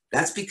opposite.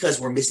 That's because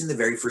we're missing the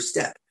very first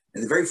step.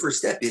 And the very first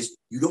step is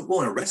you don't go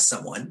and arrest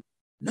someone.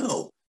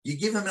 No, you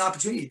give them an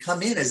opportunity to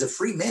come in as a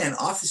free man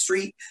off the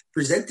street,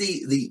 present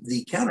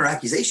the counter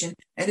accusation,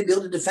 and to be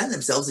able to defend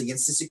themselves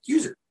against this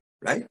accuser,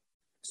 right?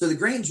 So the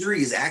grand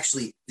jury is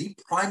actually the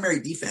primary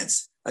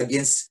defense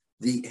against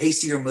the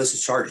hasty or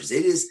malicious charges.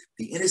 It is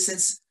the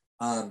innocent's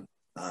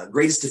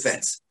greatest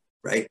defense,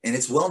 right? And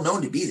it's well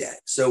known to be that.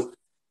 So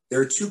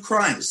there are 2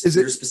 crimes that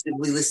are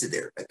specifically listed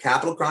there. A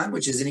capital crime,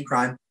 which is any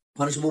crime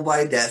punishable by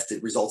a death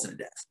that results in a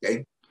death,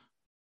 okay?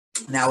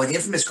 Now, an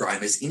infamous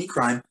crime is any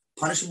crime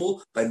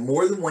punishable by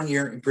more than 1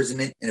 year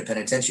imprisonment in a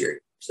penitentiary.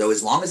 So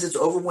as long as it's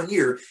over 1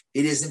 year,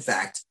 it is in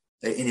fact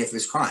an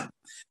infamous crime.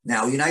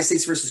 Now, United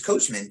States versus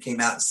Coachman came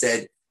out and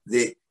said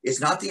that it's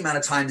not the amount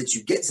of time that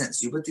you get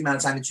sentenced to, but the amount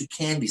of time that you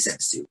can be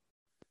sentenced to.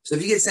 So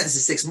if you get sentenced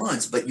to 6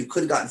 months, but you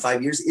could have gotten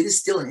 5 years, it is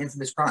still an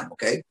infamous crime,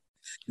 okay?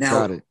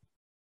 Now,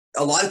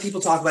 a lot of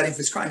people talk about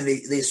infamous crime and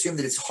they assume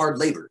that it's hard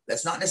labor.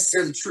 That's not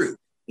necessarily true.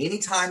 Any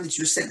time that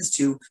you're sentenced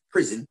to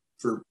prison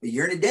for a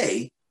year and a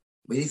day,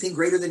 anything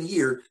greater than a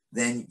year,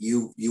 then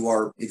you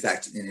are, in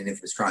fact, in an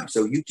infamous crime.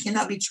 So you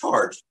cannot be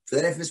charged for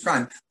that infamous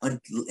crime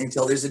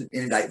until there's an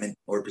indictment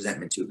or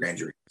presentment to a grand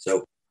jury.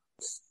 So,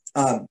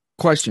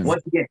 question.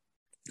 Once again,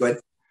 go ahead.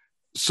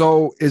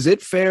 So is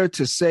it fair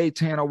to say,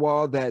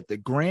 Tannenwald, that the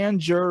grand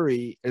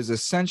jury is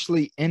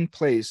essentially in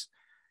place?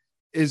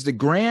 Is the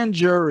grand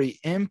jury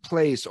in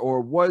place,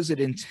 or was it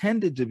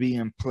intended to be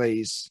in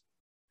place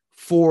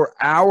for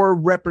our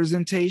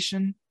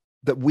representation?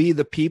 That we,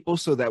 the people,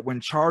 so that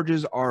when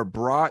charges are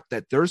brought,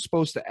 that they're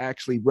supposed to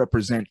actually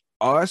represent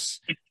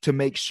us to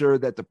make sure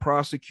that the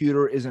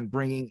prosecutor isn't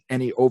bringing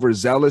any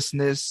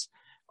overzealousness,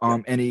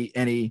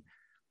 any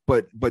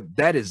but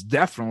that is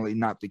definitely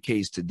not the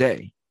case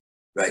today.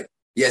 Right.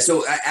 Yeah.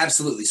 So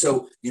absolutely.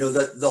 So,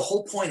 the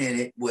whole point in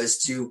it was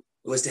to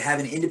have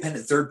an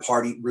independent third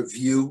party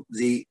review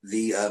the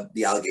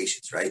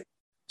allegations. Right.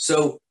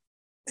 So,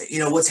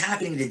 what's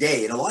happening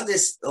today, and a lot of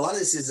this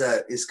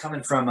is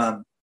coming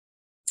from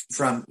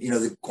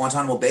the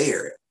Guantanamo Bay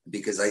area,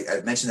 because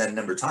I've mentioned that a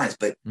number of times.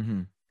 But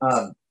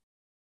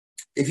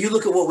if you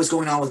look at what was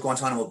going on with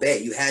Guantanamo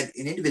Bay, you had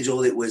an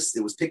individual that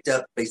was picked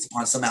up based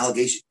upon some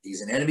allegation.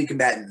 He's an enemy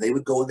combatant. They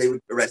would go and they would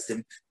arrest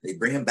him. They'd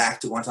bring him back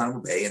to Guantanamo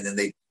Bay, and then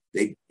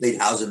they'd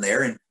house him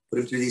there and put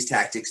him through these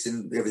tactics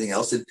and everything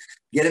else, and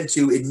get him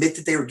to admit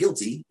that they were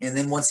guilty. And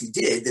then once he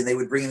did, then they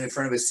would bring him in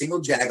front of a single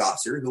JAG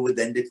officer who would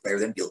then declare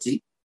them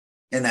guilty.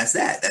 And that's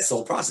that. That's the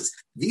whole process.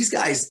 These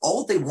guys,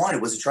 all they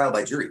wanted was a trial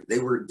by jury. They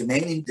were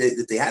demanding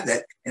that they have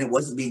that, and it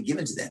wasn't being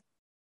given to them.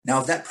 Now,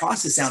 if that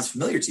process sounds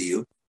familiar to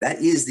you, that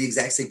is the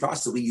exact same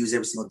process that we use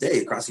every single day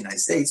across the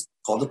United States,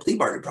 called the plea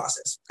bargain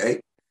process.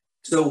 Okay.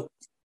 So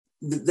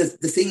the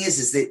thing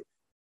is that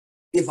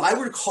if I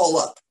were to call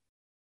up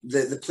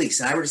the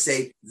police and I were to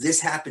say, this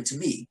happened to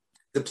me,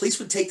 the police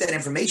would take that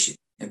information.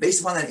 And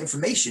based upon that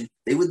information,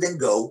 they would then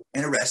go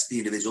and arrest the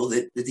individual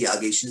that the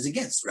allegation is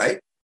against, right?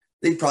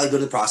 They'd probably go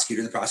to the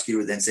prosecutor, and the prosecutor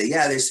would then say,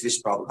 yeah, there's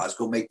sufficient probable cause,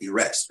 go make the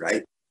arrest,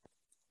 right?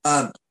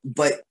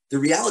 But the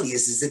reality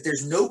is that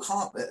there's no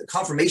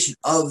confirmation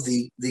of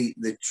the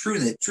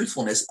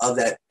truthfulness of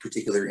that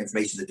particular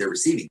information that they're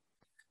receiving.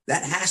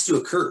 That has to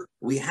occur.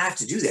 We have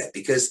to do that,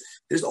 because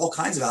there's all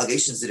kinds of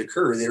allegations that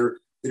occur that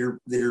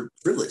are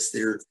frivolous,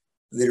 that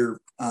are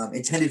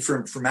intended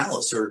for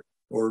malice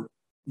or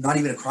not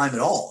even a crime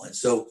at all. And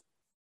so,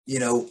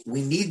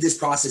 we need this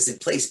process in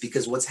place,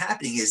 because what's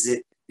happening is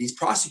that these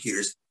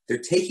prosecutors, they're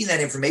taking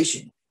that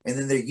information and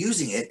then they're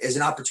using it as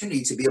an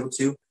opportunity to be able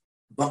to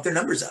bump their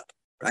numbers up,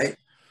 right?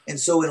 And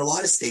so in a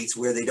lot of states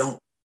where they don't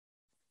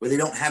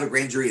have a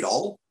grand jury at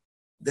all,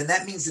 then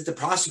that means that the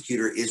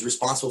prosecutor is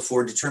responsible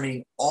for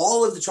determining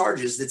all of the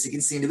charges that's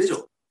against the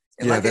individual.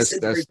 And yeah, that's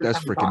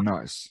freaking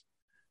nuts.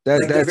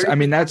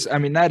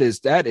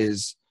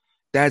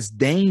 That's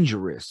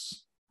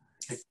dangerous.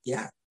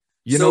 Yeah.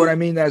 You know what I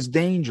mean? That's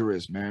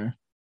dangerous, man.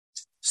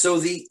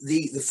 So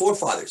the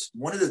forefathers,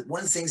 one of the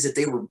things that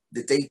they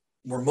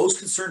were most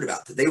concerned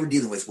about, that they were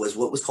dealing with, was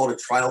what was called a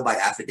trial by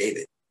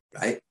affidavit,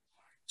 right?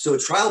 So a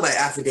trial by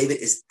affidavit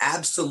is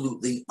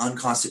absolutely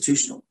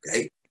unconstitutional.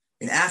 Okay,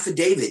 an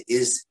affidavit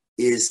is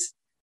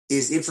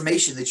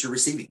information that you're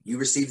receiving. You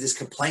receive this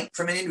complaint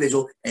from an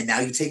individual, and now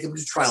you take them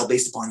to trial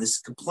based upon this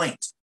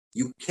complaint.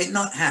 You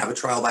cannot have a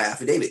trial by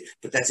affidavit,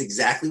 but that's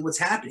exactly what's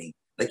happening.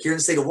 Like here in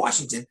the state of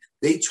Washington,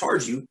 they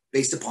charge you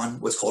based upon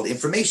what's called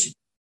information.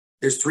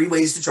 There's three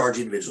ways to charge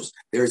individuals.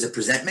 There is a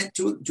presentment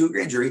to a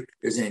grand jury,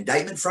 there's an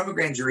indictment from a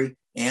grand jury,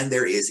 and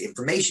there is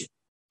information.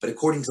 But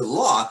according to the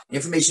law,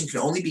 information can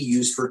only be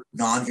used for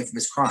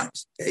non-infamous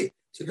crimes. Okay,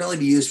 so it can only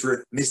be used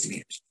for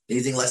misdemeanors,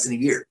 anything less than a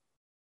year.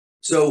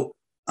 So,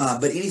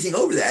 but anything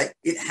over that,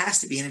 it has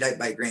to be indicted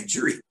by a grand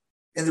jury.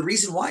 And the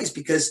reason why is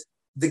because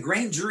the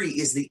grand jury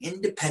is the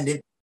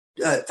independent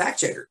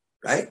fact checker,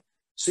 right?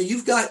 So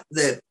you've got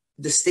the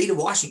state of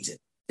Washington.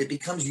 It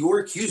becomes your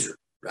accuser,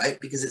 right?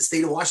 Because it's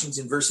state of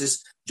Washington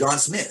versus John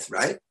Smith,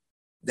 right?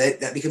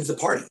 That becomes the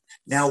party.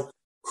 Now,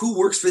 who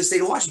works for the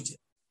state of Washington?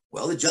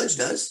 Well, the judge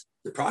does.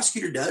 The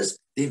prosecutor does.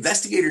 The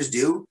investigators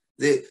do.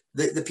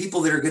 The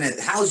people that are going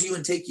to house you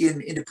and take you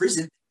into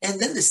prison. And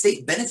then the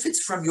state benefits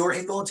from your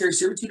involuntary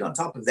servitude on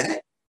top of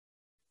that.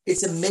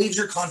 It's a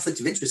major conflict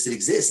of interest that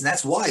exists. And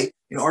that's why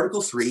in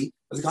Article 3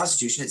 of the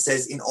Constitution, it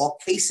says, in all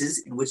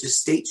cases in which a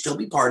state shall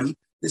be party,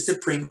 the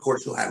Supreme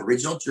Court shall have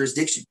original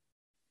jurisdiction.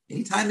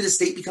 Anytime that a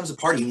state becomes a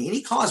party in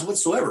any cause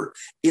whatsoever,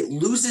 it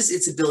loses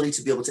its ability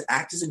to be able to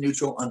act as a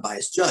neutral,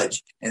 unbiased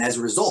judge. And as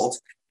a result,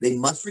 they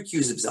must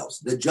recuse themselves,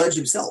 the judge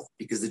himself,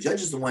 because the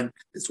judge is the one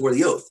that swore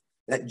the oath.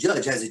 That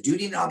judge has a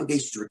duty and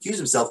obligation to recuse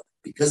himself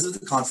because of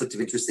the conflict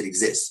of interest that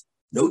exists.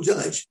 No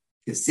judge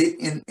can sit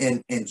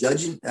and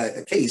judge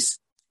a case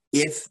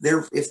if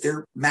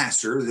their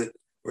master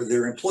or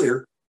their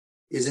employer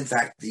is in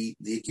fact the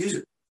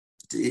accuser.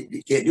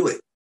 It can't do it.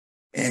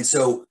 And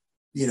so,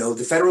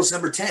 the Federalist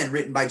Number 10,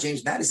 written by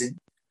James Madison,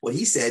 what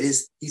he said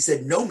is,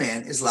 no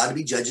man is allowed to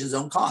be judge in his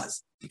own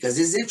cause, because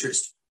his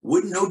interest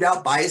would no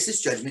doubt bias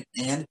his judgment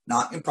and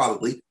not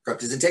improbably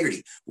corrupt his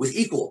integrity. With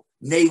equal,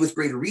 nay, with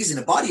greater reason,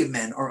 a body of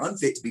men are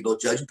unfit to be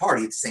both judge and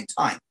party at the same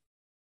time.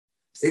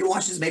 The state of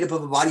Washington is made up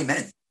of a body of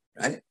men,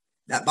 right?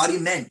 That body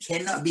of men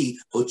cannot be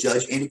both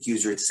judge and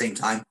accuser at the same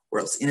time, or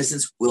else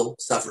innocence will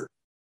suffer.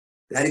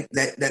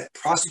 That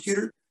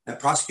prosecutor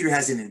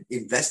has an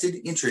invested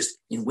interest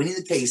in winning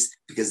the case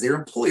because their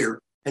employer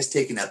has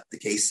taken up the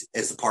case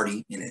as the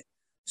party in it.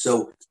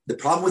 So the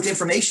problem with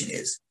information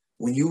is,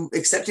 when you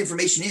accept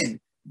information in,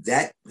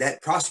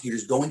 that prosecutor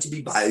is going to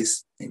be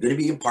biased and going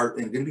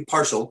to be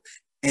partial.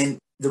 And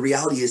the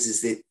reality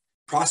is that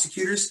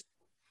prosecutors,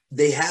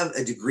 they have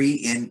a degree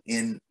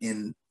in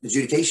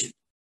adjudication,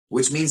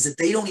 which means that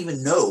they don't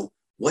even know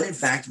what in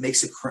fact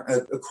makes a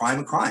crime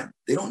a crime.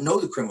 They don't know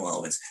the criminal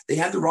elements. They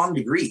have the wrong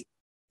degree.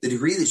 the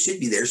degree that should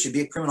be there should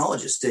be a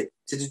criminologist to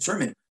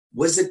determine,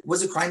 was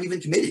a crime even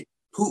committed?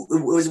 Who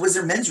was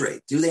their mens rea?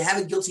 Do they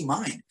have a guilty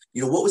mind?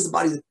 What was the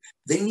body?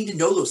 They need to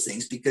know those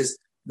things, because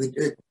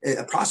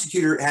a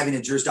prosecutor having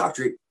a Juris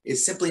Doctorate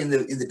is simply in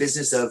the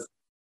business of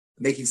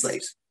making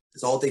slaves.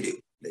 That's all they do.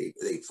 They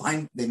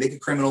make a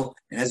criminal,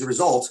 and as a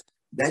result,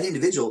 that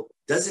individual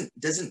doesn't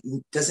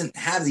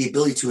have the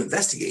ability to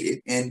investigate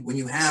it. And when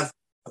you have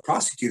a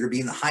prosecutor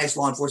being the highest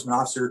law enforcement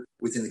officer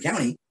within the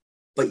county,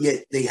 but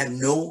yet they have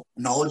no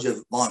knowledge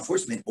of law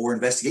enforcement or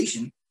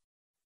investigation,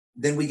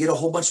 then we get a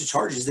whole bunch of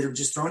charges that are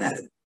just thrown at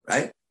him,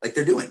 right? Like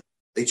they're doing.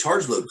 They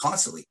charge load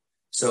constantly.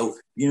 So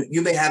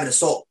you may have an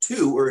assault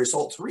 2 or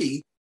assault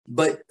 3,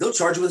 but they'll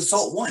charge you with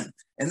assault 1,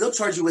 and they'll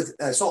charge you with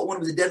assault 1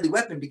 with a deadly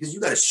weapon because you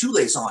got a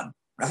shoelace on,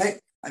 right?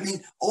 I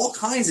mean, all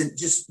kinds of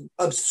just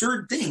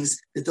absurd things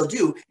that they'll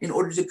do in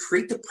order to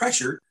create the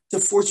pressure to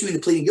force you into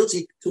pleading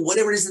guilty to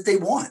whatever it is that they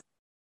want,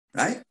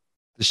 right?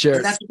 The sheriff.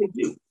 And that's what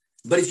they do.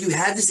 But if you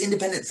had this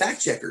independent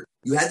fact checker,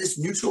 you had this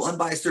neutral,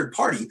 unbiased third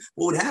party,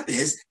 what would happen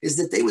is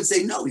that they would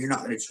say, no, you're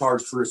not going to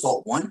charge for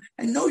assault 1,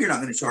 and no, you're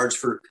not going to charge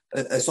for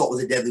assault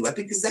with a deadly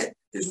weapon, because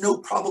there's no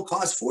probable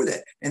cause for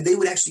that. And they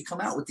would actually come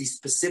out with these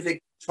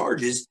specific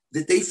charges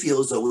that they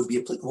feel as though would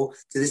be applicable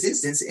to this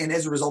instance. And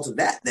as a result of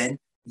that, then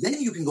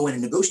you can go in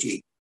and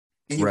negotiate,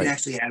 and you can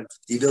actually have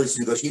the ability to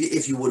negotiate it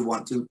if you would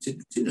want to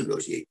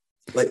negotiate.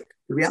 But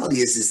the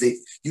reality is that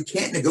you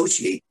can't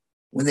negotiate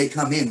when they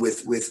come in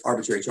with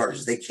arbitrary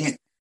charges. They can't.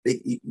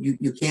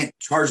 You can't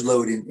charge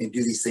load and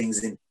do these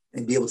things and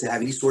be able to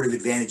have any sort of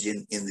advantage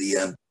in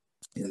the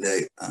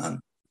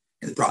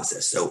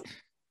process. So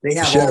they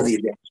have all the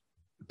advantage.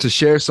 To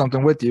share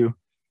something with you,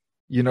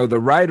 the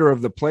writer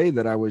of the play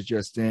that I was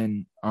just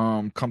in,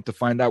 come to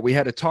find out, we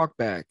had a talk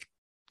back,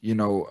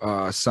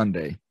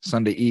 Sunday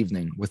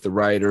evening with the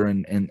writer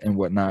and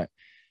whatnot.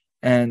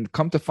 And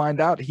come to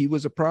find out, he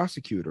was a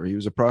prosecutor. He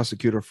was a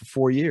prosecutor for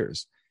 4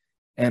 years.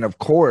 And of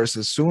course,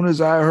 as soon as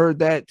I heard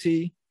that,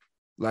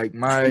 like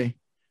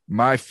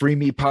my Free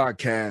Me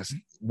podcast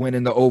went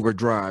into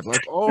overdrive.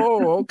 Like,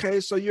 oh, okay,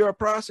 so you're a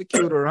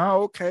prosecutor, huh?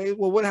 Okay,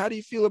 well, how do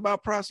you feel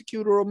about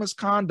prosecutorial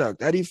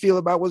misconduct? How do you feel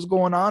about what's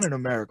going on in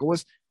America?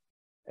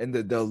 And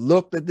the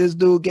look that this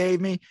dude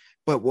gave me.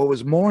 But what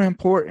was more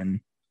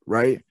important,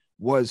 right,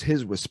 was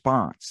his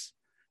response.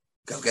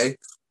 Okay.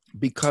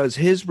 Because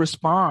his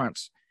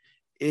response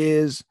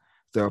is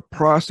the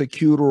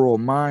prosecutorial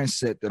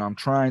mindset that I'm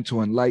trying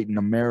to enlighten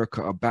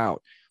America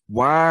about.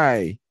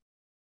 Why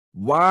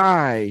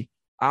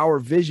our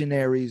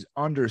visionaries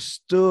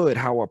understood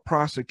how a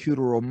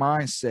prosecutorial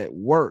mindset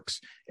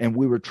works, and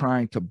we were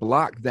trying to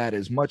block that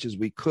as much as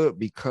we could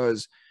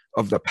because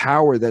of the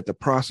power that the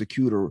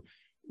prosecutor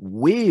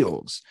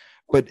wields.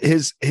 But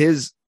his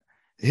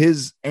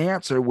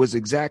answer was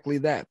exactly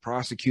that.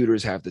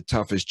 Prosecutors have the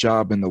toughest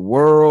job in the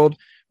world.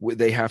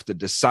 They have to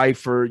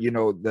decipher,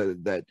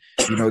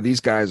 these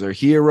guys are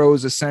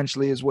heroes,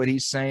 essentially, is what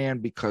he's saying,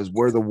 because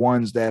we're the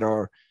ones that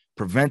are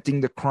preventing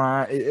the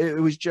crime.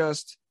 It was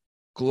just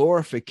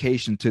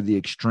glorification to the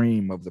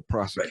extreme of the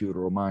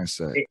prosecutorial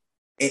mindset.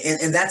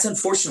 And that's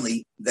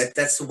unfortunately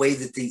that's the way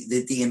that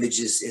the image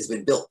has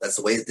been built. That's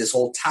the way that this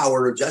whole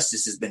tower of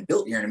justice has been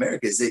built here in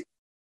America, is that,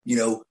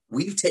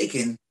 we've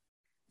taken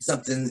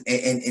something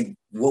and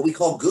what we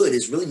call good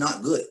is really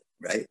not good,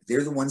 right?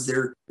 They're the ones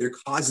that they're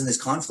causing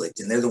this conflict,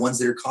 and they're the ones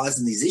that are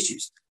causing these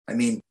issues. I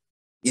mean,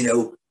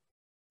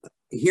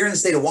 here in the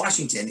state of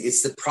Washington,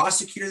 it's the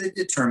prosecutor that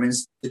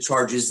determines the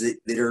charges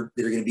that are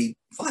going to be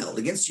filed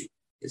against you.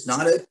 It's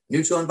not a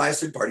neutral,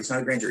 unbiased third party. It's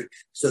not a grand jury.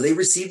 So they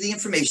receive the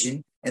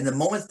information, and the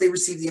moment they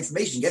receive the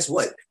information, guess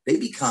what? They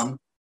become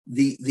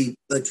the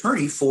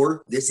attorney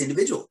for this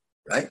individual,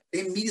 right?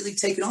 They immediately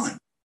take it on,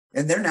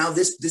 and they're now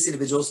this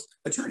individual's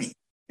attorney.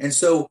 And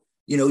so,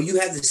 you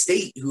have the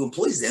state who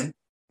employs them,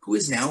 who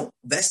is now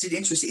vested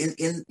interest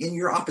in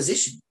your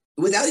opposition,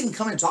 without even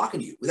coming and talking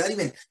to you, without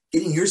even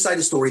getting your side of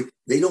the story.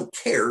 They don't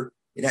care.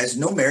 It has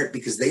no merit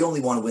because they only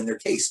want to win their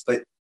case.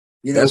 But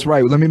that's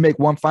right. Let me make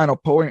one final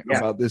point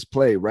about this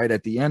play. Right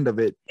at the end of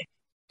it,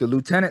 the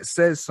lieutenant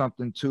says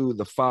something to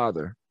the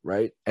father,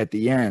 right at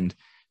the end.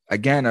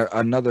 Again,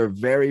 another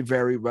very,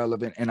 very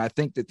relevant. And I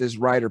think that this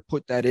writer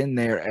put that in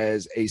there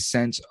as a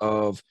sense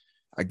of,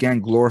 again,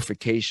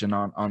 glorification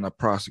on a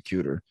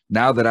prosecutor.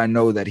 Now that I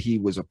know that he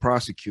was a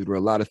prosecutor,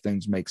 a lot of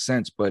things make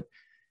sense. But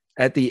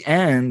at the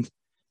end,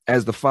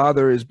 as the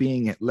father is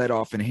being let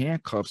off in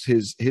handcuffs,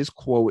 his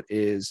quote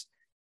is,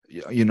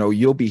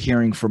 you'll be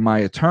hearing from my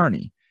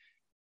attorney.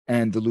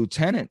 And the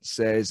lieutenant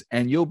says,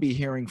 and you'll be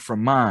hearing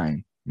from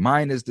mine.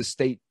 Mine is the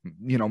state,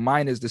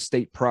 mine is the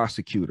state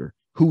prosecutor.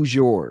 Who's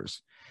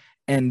yours?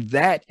 And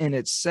that in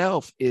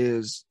itself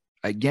is,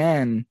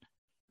 again,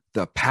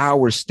 the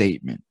power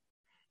statement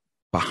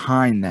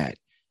behind that.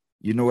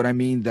 You know what I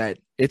mean? That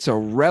it's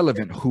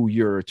irrelevant who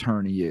your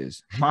attorney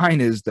is.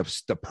 Mine is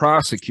the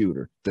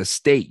prosecutor, the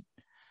state.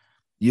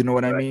 You know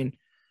what I mean?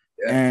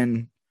 Yeah.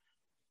 And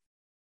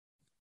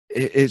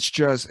it's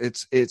just,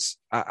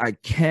 I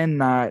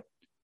cannot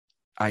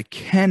I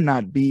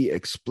cannot be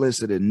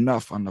explicit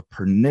enough on the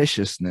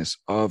perniciousness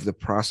of the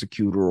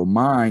prosecutorial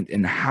mind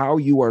and how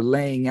you are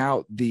laying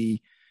out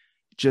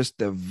just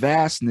the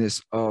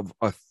vastness of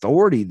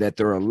authority that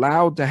they're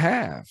allowed to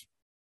have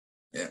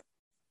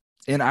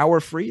in our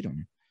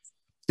freedom.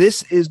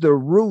 This is the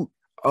root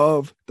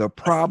of the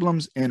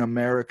problems in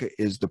America,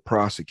 is the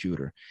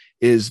prosecutor,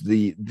 is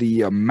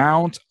the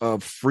amount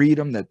of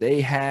freedom that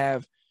they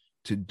have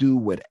to do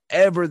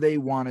whatever they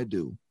want to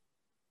do.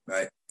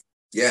 Right.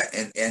 Yeah.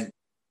 And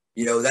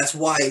you know, that's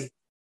why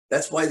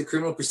the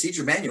criminal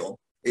procedure manual,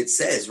 it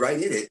says right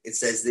in it, it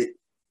says that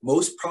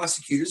most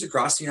prosecutors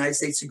across the United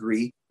States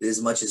agree that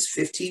as much as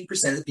 15%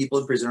 of the people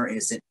in prison are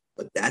innocent,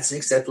 but that's an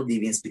acceptable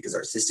deviance because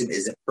our system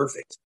isn't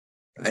perfect.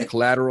 Right?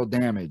 Collateral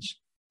damage.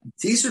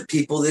 These are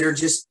people that are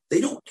just, they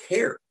don't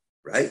care,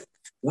 right?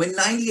 When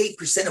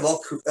 98% of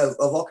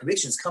all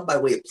convictions come by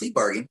way of plea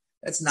bargain,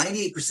 that's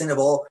 98% of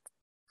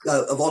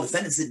all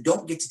defendants that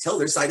don't get to tell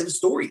their side of the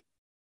story.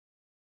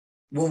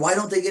 Well, why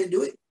don't they get to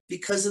do it?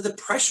 Because of the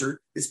pressure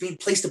that's being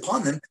placed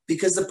upon them,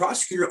 because the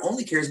prosecutor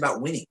only cares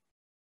about winning,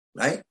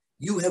 right?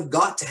 You have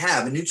got to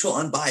have a neutral,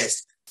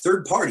 unbiased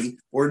third party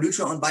or a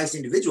neutral, unbiased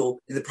individual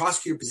in the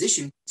prosecutor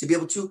position to be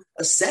able to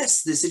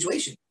assess the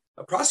situation.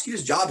 A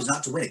prosecutor's job is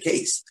not to win a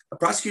case. A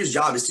prosecutor's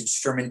job is to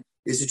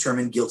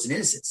determine guilt and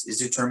innocence, is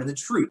to determine the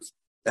truth.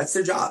 That's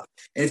their job.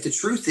 And if the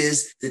truth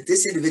is that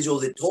this individual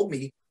that told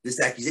me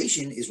this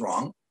accusation is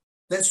wrong,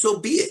 then so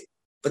be it.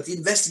 But the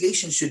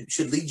investigation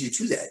should lead you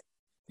to that.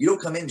 You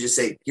don't come in and just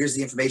say, here's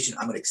the information,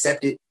 I'm going to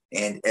accept it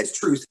and as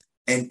truth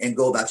and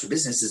go about your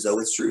business as though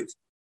it's truth.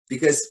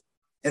 Because,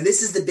 and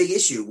this is the big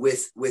issue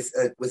with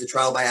a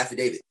trial by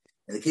affidavit.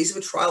 In the case of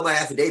a trial by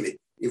affidavit,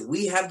 if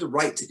we have the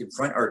right to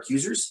confront our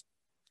accusers,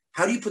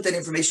 how do you put that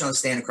information on the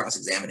stand and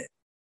cross-examine it?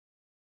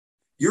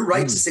 Your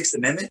right to Sixth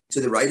Amendment, to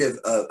the right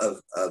of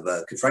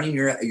confronting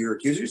your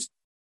accusers,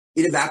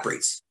 it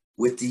evaporates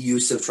with the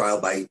use of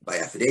trial by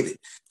affidavit.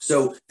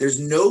 So there's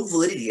no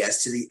validity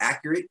as to the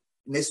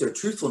accurateness or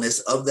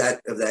truthfulness of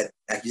that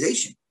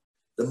accusation.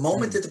 The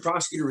moment that the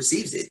prosecutor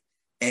receives it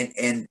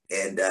and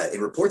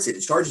reports it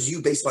and charges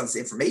you based on this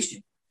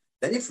information,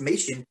 that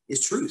information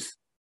is truth.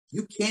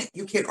 You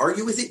can't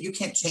argue with it. You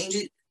can't change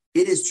it.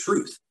 It is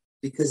truth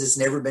because it's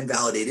never been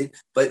validated.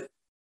 But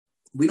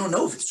we don't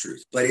know if it's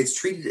truth. But it's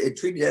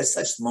treated as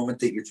such the moment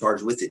that you're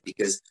charged with it,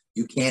 because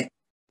you can't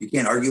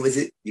argue with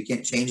it. You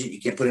can't change it.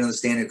 You can't put it on the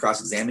stand and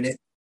cross-examine it.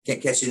 You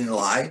can't catch it in a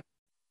lie.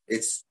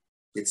 It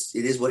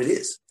is what it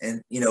is.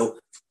 And, you know,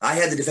 I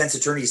had the defense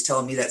attorneys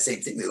telling me that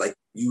same thing. They're like,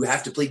 you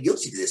have to plead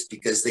guilty to this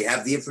because they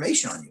have the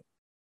information on you.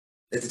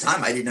 At the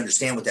time, I didn't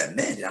understand what that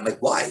meant. And I'm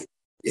like, why?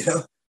 You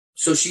know?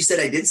 So she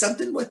said I did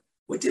something.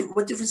 What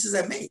difference does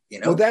that make?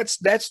 You know? Well,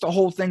 that's the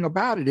whole thing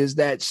about it, is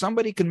that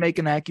somebody can make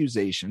an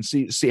accusation.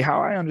 See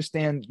how I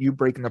understand you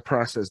breaking the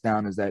process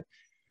down is that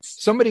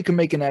somebody can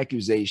make an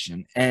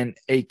accusation and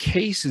a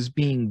case is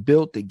being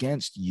built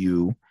against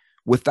you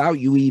without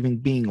you even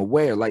being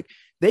aware. Like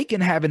they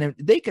could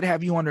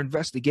have you under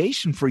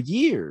investigation for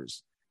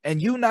years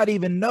and you not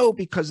even know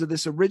because of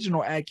this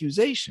original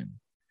accusation.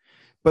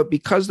 But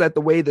because that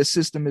the way the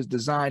system is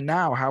designed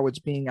now, how it's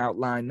being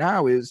outlined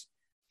now is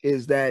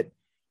that,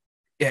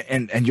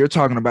 and you're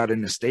talking about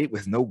in a state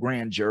with no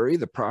grand jury,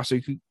 the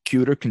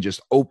prosecutor can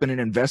just open an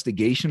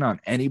investigation on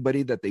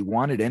anybody that they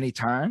want at any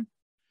time.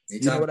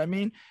 You know what I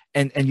mean?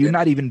 And you're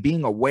not even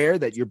being aware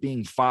that you're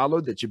being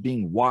followed, that you're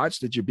being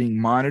watched, that you're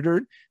being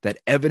monitored, that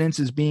evidence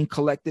is being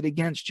collected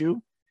against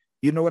you.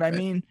 You know what I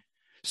mean?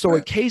 So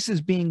a case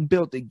is being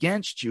built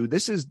against you.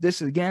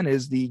 This again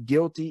is the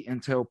guilty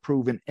until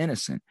proven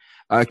innocent.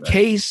 A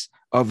case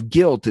of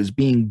guilt is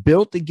being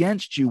built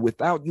against you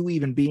without you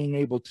even being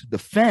able to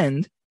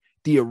defend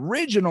the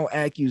original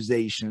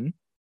accusation,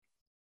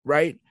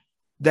 right?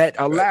 That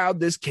allowed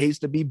this case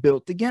to be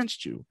built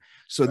against you.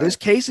 So this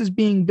case is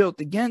being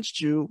built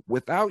against you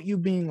without you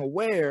being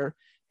aware.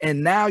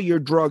 And now you're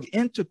drugged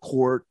into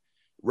court,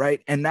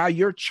 right? And now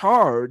you're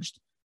charged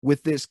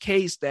with this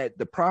case that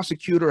the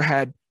prosecutor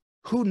had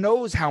who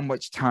knows how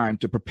much time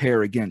to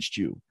prepare against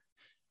you,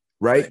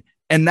 right?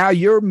 And now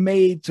you're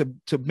made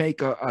to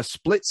make a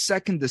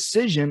split-second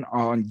decision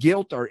on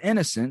guilt or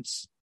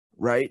innocence,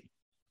 right?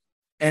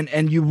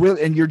 And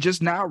you're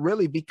just now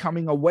really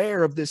becoming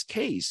aware of this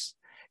case.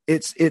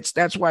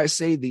 That's why I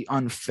say the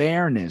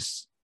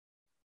unfairness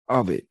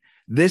of it.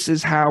 This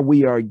is how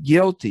we are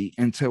guilty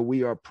until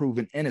we are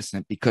proven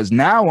innocent, because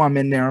now I'm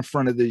in there in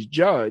front of this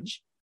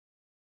judge.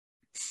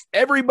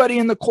 Everybody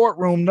in the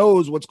courtroom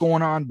knows what's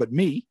going on but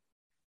me.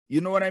 You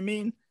know what I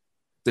mean?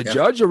 The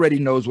judge already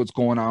knows what's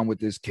going on with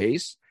this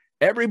case.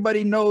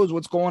 Everybody knows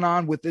what's going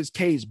on with this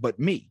case but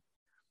me.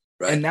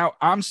 Right. And now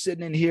I'm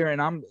sitting in here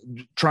and I'm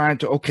trying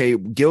to, okay,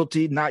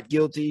 guilty, not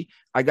guilty.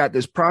 I got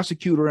this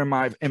prosecutor in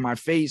my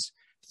face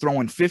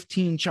throwing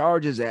 15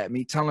 charges at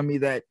me, telling me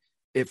that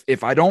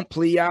if I don't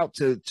plea out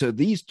to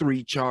these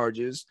 3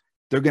 charges,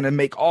 they're going to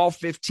make all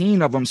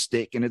 15 of them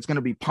stick, and it's going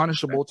to be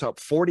punishable to up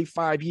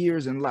 45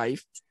 years in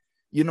life.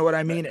 You know what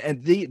I mean?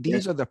 And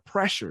these are the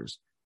pressures.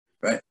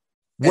 Right.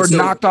 we're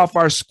knocked off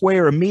our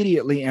square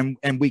immediately,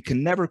 and we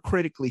can never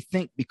critically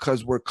think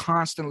because we're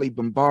constantly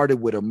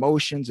bombarded with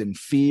emotions and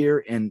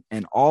fear and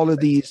all of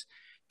these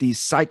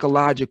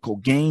psychological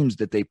games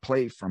that they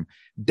play from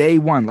day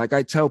one. Like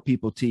I tell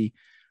people, T,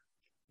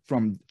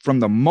 from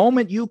the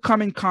moment you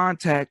come in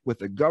contact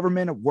with a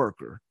government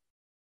worker,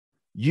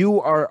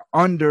 you are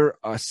under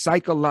a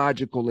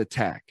psychological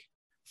attack.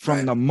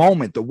 From the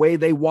moment, the way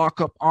they walk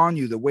up on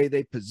you, the way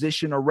they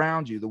position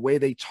around you, the way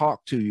they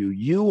talk to you,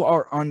 you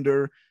are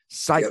under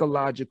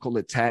psychological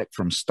attack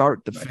from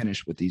start to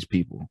finish with these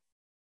people.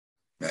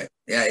 Right.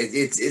 Yeah.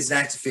 It's an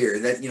act of fear.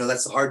 That,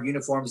 that's the hard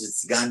uniforms,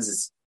 it's the guns,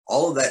 it's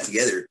all of that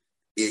together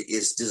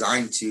is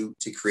designed to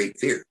create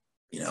fear,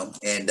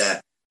 and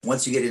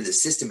once you get into the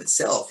system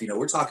itself,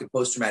 we're talking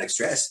post-traumatic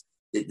stress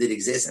that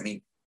exists. I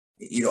mean,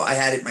 I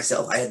had it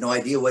myself. I had no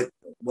idea what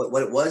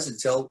it was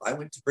until I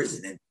went to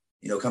prison, and,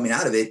 coming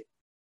out of it,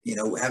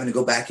 having to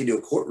go back into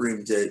a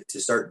courtroom to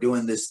start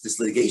doing this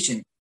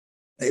litigation,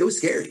 it was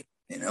scary,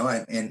 and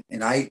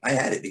I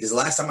had it because the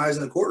last time I was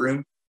in the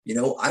courtroom,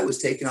 I was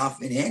taken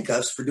off in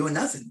handcuffs for doing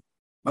nothing.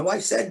 My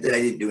wife said that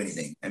I didn't do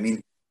anything. I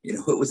mean, it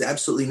was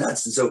absolutely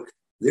nuts. And so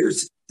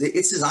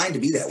it's designed to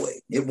be that way.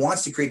 It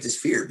wants to create this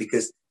fear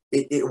because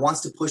it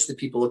wants to push the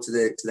people to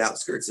the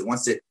outskirts. It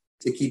wants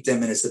to keep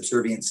them in a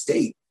subservient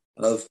state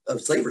of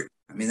slavery.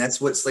 I mean, that's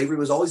what slavery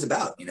was always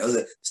about.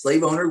 The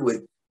slave owner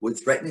would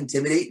threaten,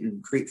 intimidate,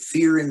 and create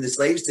fear in the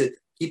slaves to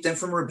keep them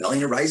from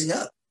rebelling or rising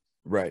up.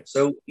 Right.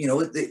 So,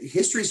 the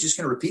history is just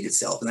going to repeat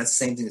itself, and that's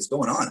the same thing that's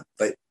going on.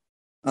 But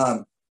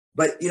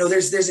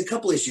there's a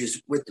couple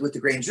issues with the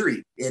grand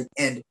jury,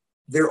 and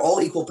they're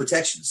all equal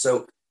protection.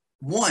 So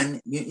one,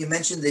 you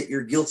mentioned that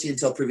you're guilty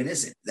until proven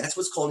innocent. That's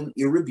what's called an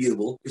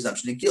irrefutable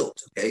presumption of guilt.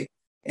 Okay.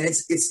 And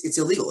it's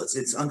illegal.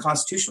 It's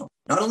unconstitutional.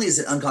 Not only is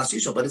it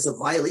unconstitutional, but it's a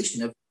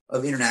violation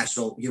of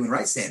international human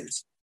rights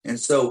standards. And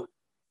so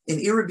an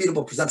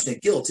irrefutable presumption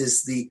of guilt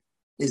is the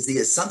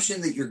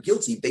assumption that you're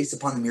guilty based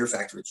upon the mere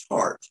fact of a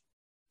charge.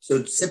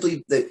 So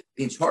simply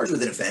being charged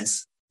with an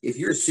offense, if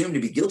you're assumed to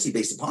be guilty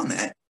based upon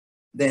that,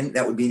 then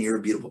that would be an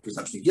irrefutable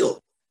presumption of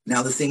guilt.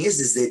 Now, the thing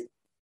is that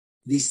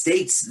these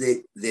states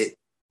that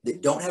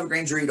don't have a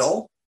grand jury at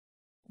all,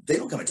 they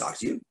don't come and talk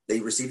to you. They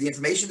receive the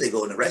information, they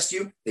go and arrest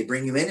you, they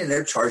bring you in, and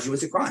they're charged you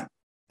with a crime.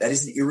 That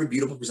is an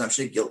irrefutable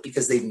presumption of guilt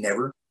because they've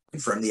never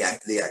confirmed the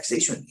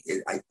accusation.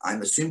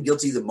 I'm assumed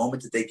guilty the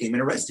moment that they came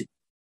and arrested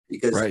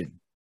because,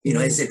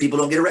 they say people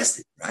don't get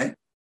arrested, right?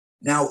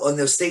 Now, on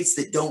those states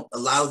that don't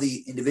allow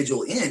the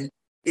individual in,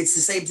 it's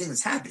the same thing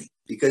that's happening.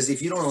 Because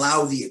if you don't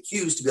allow the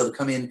accused to be able to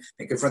come in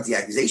and confront the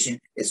accusation,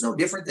 it's no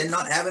different than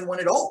not having one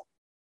at all.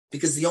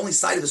 Because the only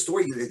side of the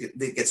story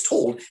that gets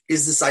told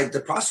is the side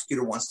the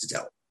prosecutor wants to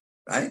tell,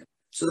 right?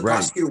 So the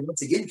prosecutor,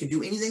 once again, can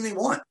do anything they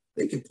want.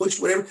 They can push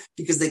whatever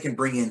because they can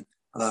bring in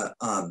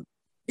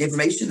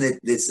information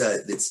that's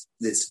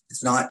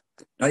not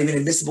even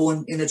admissible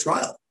in a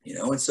trial,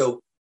 and so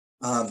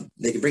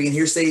they can bring in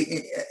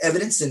hearsay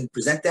evidence and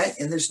present that,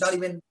 and there's not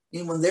even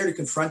anyone there to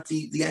confront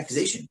the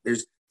accusation.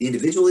 The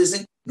individual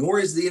isn't, nor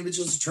is the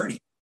individual's attorney.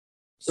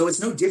 So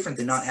it's no different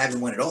than not having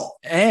one at all.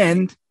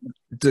 And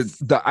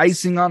the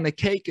icing on the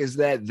cake is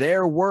that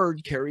their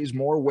word carries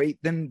more weight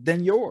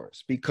than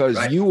yours because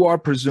you are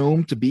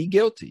presumed to be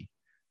guilty.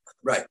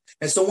 Right.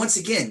 And so once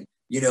again,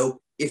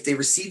 if they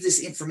receive this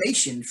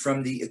information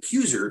from the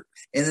accuser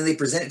and then they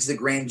present it to the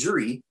grand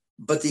jury,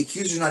 but the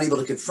accuser is not able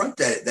to confront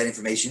that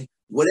information,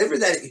 whatever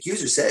that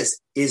accuser says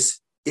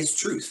is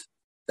truth.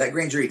 That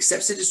grand jury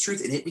accepts it as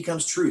truth and it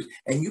becomes truth.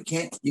 And you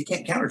can't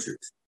counter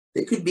truth.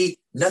 It could be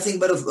nothing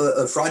but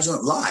a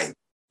fraudulent lie.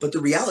 But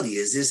the reality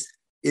is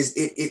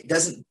it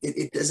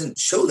doesn't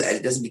show that.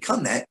 It doesn't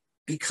become that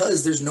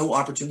because there's no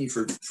opportunity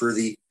for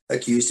the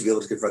accused to be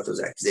able to confront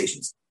those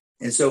accusations.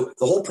 And so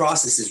the whole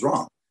process is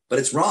wrong. But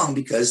it's wrong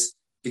because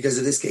of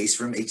this case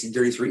from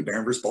 1833,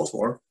 Barron versus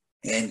Baltimore,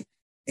 and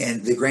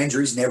the grand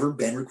jury's never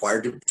been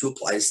required to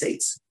apply to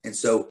states. And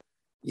so,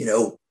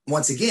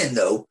 once again,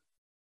 though,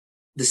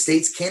 the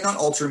states cannot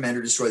alter, amend,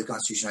 or destroy the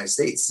Constitution of the United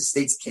States. The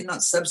states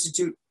cannot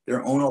substitute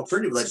their own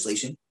alternative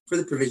legislation for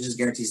the provisions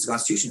guarantees the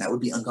Constitution. That would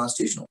be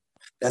unconstitutional.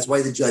 That's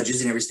why the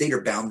judges in every state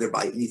are bound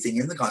thereby anything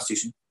in the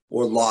Constitution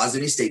or laws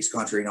of any states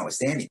contrary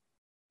notwithstanding.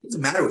 It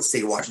doesn't matter what the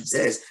state of Washington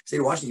says. The state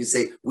of Washington can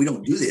say, we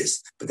don't do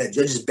this, but that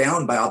judge is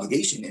bound by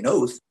obligation and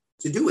oath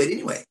to do it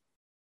anyway.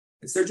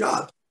 It's their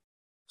job.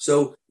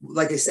 So,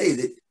 like I say,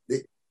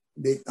 that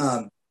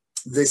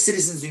the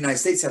citizens of the United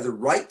States have the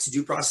right to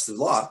due process of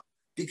law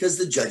because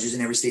the judges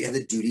in every state have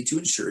the duty to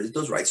ensure that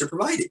those rights are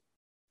provided.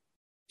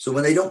 So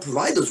when they don't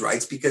provide those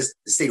rights because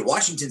the state of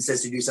Washington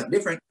says to do something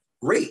different,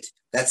 great.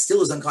 That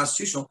still is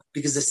unconstitutional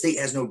because the state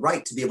has no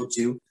right to be able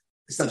to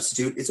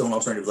substitute its own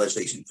alternative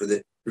legislation for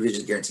the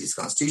provisions guarantees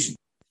the Constitution.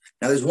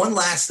 Now, there's one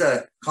last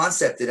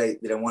concept that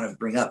I want to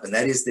bring up, and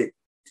that is that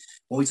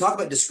when we talk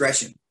about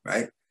discretion,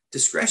 right?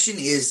 Discretion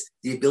is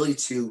the ability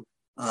to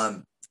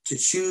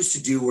choose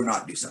to do or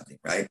not do something,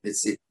 right?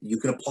 You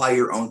can apply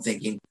your own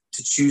thinking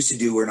to choose to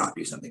do or not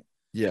do something.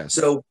 Yeah.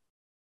 So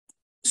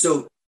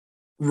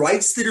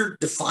rights that are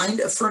defined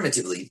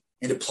affirmatively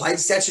and applied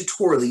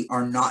statutorily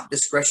are not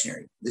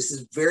discretionary. This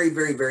is very,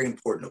 very, very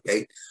important,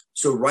 okay?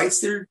 So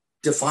rights that are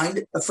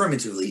defined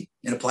affirmatively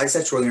and applied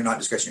statutorily are not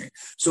discretionary.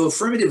 So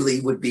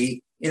affirmatively would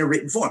be in a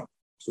written form.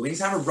 So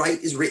anytime a right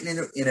is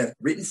written in a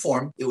written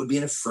form, it would be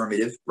an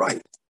affirmative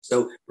right.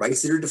 So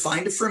rights that are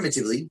defined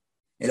affirmatively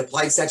and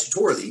applied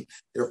statutorily,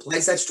 they're applied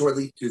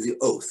statutorily through the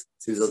oath,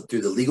 through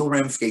the legal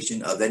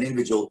ramification of that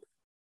individual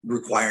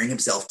requiring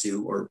himself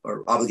to or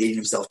obligating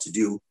himself to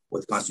do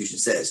what the Constitution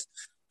says.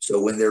 So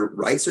when their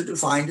rights are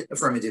defined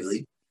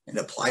affirmatively and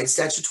applied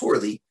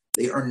statutorily,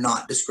 they are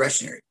not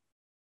discretionary.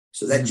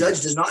 So that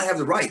judge does not have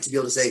the right to be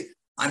able to say,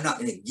 I'm not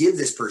going to give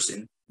this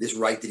person this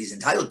right that he's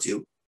entitled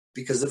to,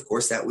 because of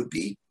course that would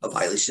be a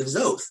violation of his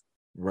oath.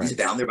 Right. He's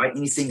bound thereby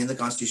anything in the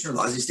Constitution or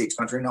laws of the states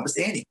contrary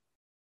notwithstanding.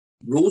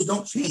 Rules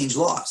don't change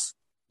laws.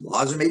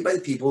 Laws are made by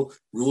the people.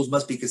 Rules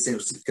must be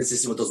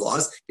consistent with those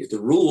laws. If the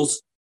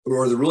rules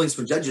or the rulings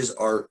from judges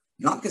are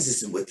not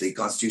consistent with the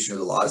Constitution or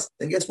the laws,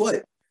 then guess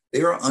what?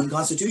 They are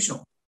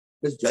unconstitutional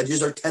because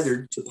judges are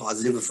tethered to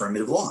positive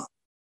affirmative law.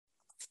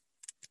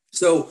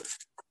 So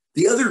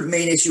the other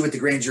main issue with the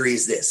grand jury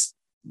is this.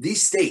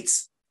 These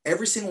states,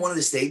 every single one of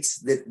the states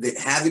that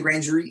have the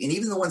grand jury, and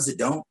even the ones that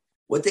don't,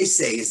 what they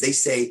say is they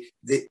say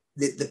that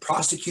the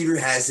prosecutor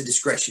has the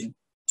discretion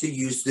to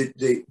use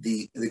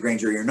the grand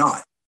jury or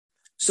not.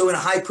 So in a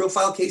high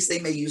profile case, they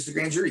may use the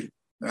grand jury,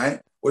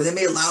 right? Or they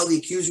may allow the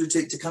accuser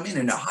to come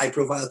in a high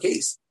profile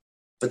case,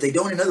 but they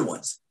don't in other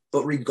ones.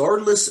 But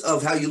regardless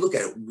of how you look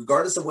at it,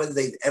 regardless of whether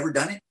they've ever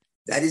done it,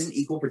 that is an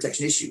equal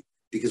protection issue,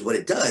 because what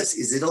it does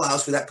is it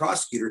allows for that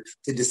prosecutor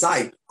to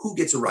decide who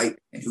gets a right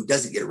and who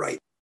doesn't get a right.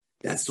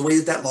 That's the way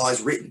that law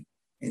is written.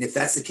 And if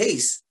that's the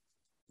case,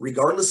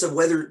 regardless of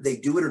whether they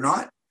do it or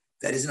not,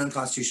 that is an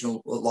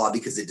unconstitutional law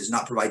because it does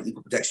not provide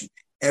equal protection.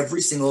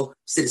 Every single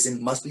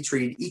citizen must be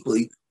treated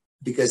equally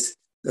because,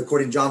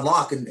 according to John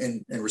Locke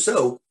and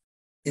Rousseau,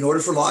 in order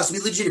for laws to be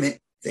legitimate,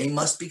 they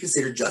must be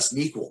considered just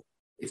and equal.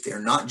 If they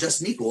are not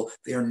just and equal,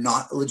 they are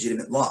not a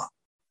legitimate law.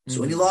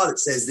 So any law that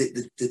says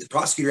that the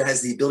prosecutor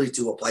has the ability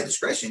to apply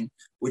discretion,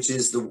 which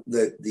is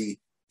the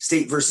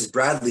State versus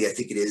Bradley, I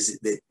think it is,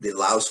 that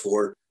allows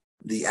for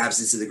the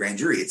absence of the grand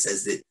jury. It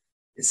says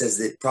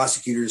that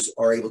prosecutors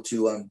are able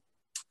to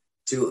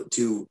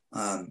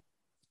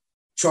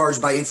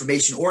charge by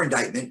information or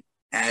indictment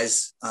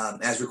as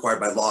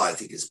required by law, I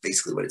think is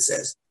basically what it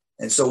says.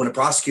 And so when a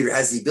prosecutor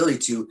has the ability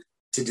to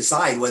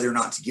decide whether or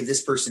not to give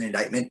this person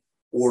indictment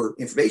or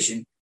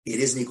information, it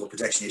is an equal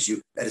protection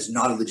issue. That is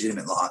not a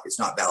legitimate law. It's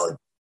not valid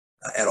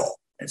at all.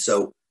 And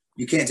so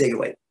you can't take it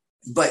away.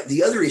 But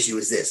the other issue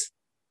is this.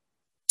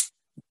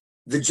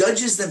 The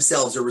judges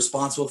themselves are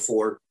responsible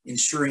for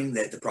ensuring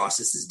that the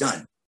process is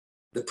done.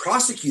 The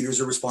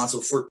prosecutors are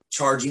responsible for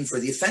charging for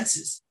the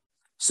offenses.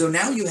 So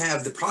now you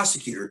have the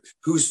prosecutor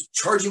who's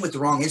charging with the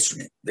wrong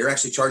instrument. They're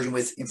actually charging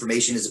with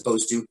information as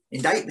opposed to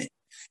indictment.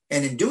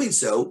 And in doing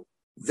so,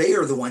 they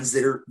are the ones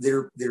that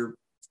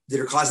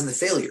are causing the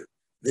failure.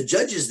 The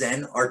judges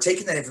then are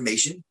taking that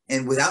information,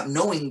 and without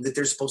knowing that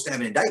they're supposed to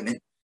have an indictment,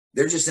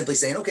 they're just simply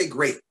saying, okay,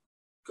 great,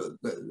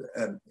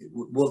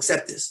 we'll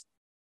accept this.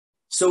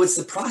 So it's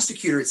the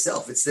prosecutor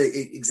itself, it's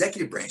the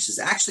executive branch that's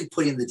actually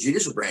putting the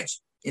judicial branch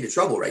into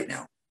trouble right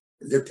now.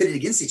 They're pitted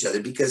against each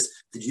other because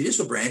the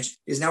judicial branch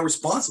is now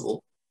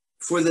responsible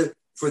for the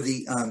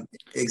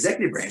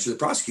executive branch or the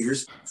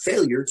prosecutor's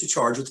failure to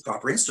charge with the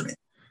proper instrument.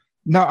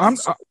 Now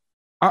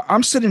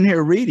I'm sitting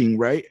here reading,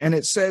 right, and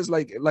it says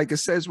like it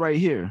says right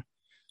here.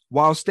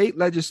 While state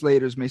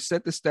legislators may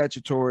set the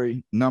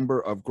statutory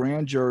number of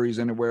grand juries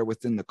anywhere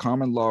within the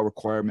common law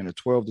requirement of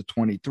 12 to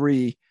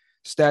 23,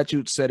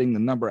 statutes setting the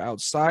number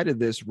outside of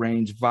this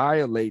range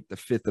violate the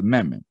Fifth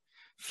Amendment.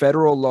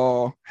 Federal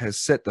law has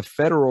set the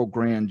federal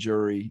grand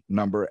jury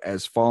number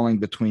as falling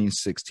between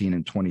 16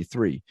 and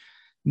 23.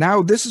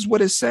 Now, this is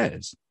what it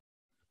says.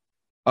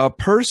 A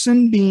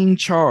person being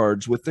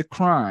charged with a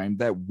crime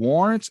that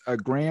warrants a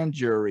grand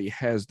jury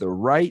has the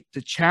right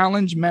to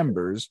challenge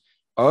members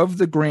of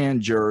the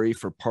grand jury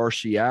for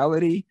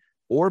partiality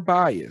or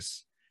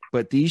bias,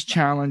 but these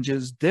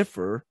challenges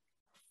differ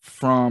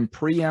from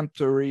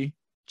preemptory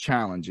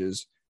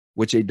challenges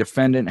which a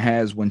defendant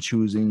has when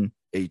choosing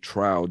a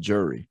trial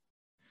jury.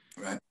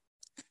 Right.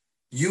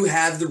 You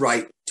have the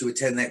right to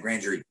attend that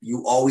grand jury.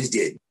 You always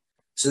did.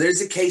 So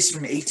there's a case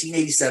from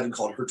 1887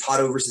 called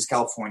Hurtado versus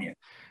California.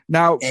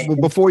 Now,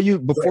 before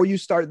you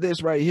start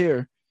this right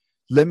here,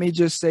 let me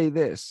just say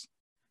this.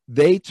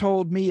 They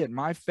told me at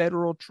my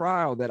federal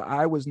trial that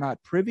I was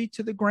not privy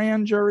to the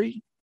grand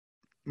jury,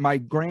 my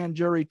grand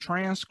jury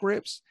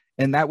transcripts,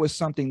 and that was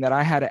something that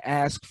I had to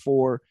ask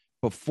for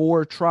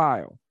before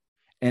trial.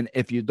 And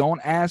if you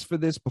don't ask for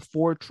this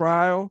before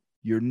trial,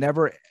 you're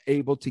never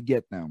able to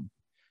get them.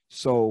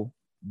 So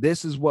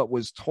this is what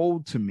was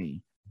told to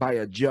me by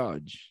a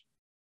judge.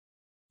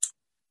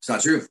 It's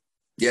not true.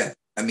 Yeah.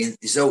 I mean,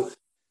 so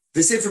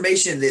this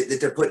information that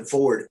they're putting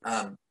forward,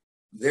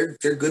 they're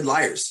good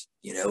liars,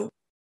 you know,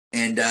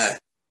 and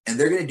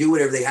they're going to do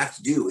whatever they have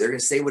to do. They're going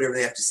to say whatever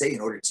they have to say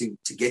in order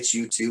to get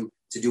you to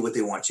do what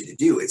they want you to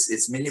do.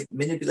 It's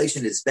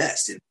manipulation at its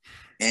best.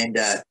 And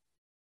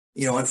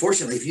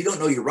Unfortunately, if you don't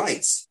know your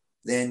rights,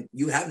 then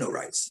you have no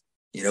rights.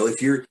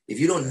 If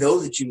you don't know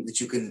that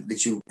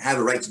you have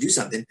a right to do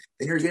something,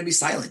 then you're going to be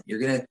silent. You're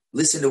going to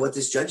listen to what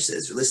this judge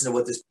says, or listen to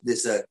what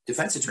this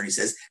defense attorney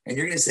says, and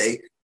you're going to say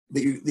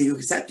that you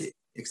accept it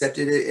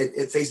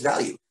at face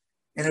value.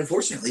 And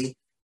unfortunately,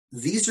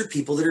 these are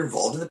people that are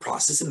involved in the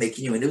process of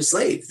making you into a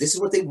slave. This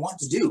is what they want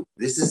to do.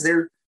 This is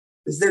their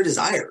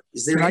desire.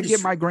 Can I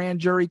get my grand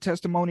jury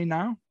testimony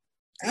now?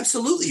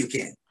 Absolutely, you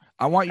can.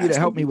 I want you to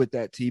help me with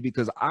that, T,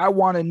 because I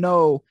want to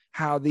know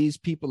how these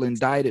people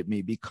indicted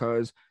me,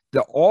 because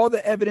all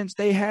the evidence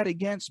they had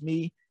against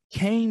me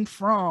came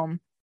from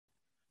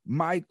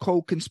my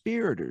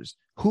co-conspirators,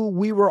 who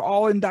we were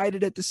all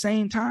indicted at the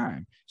same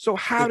time. So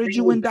how did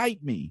you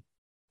indict me?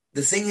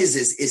 The thing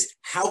is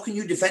how can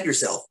you defend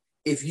yourself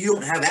if you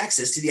don't have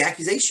access to the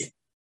accusation?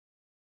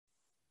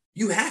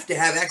 You have to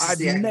have access to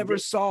the accusation. I never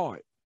saw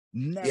it.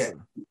 Never. Yeah.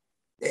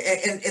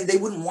 And they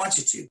wouldn't want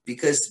you to,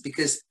 because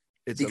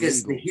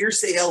the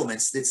hearsay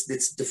elements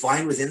that's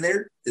defined within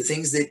there, the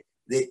things that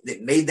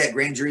made that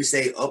grand jury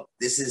say, oh,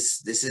 this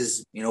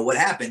is what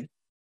happened,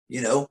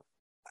 you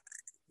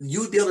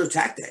would be able to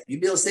attack that.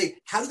 You'd be able to say,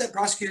 how did that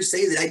prosecutor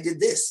say that I did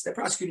this? That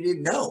prosecutor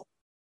didn't know.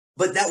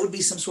 But that would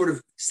be some sort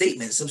of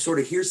statement, some sort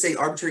of hearsay,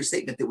 arbitrary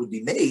statement that would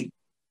be made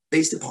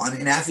based upon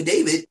an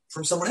affidavit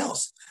from someone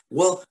else.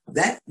 Well,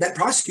 that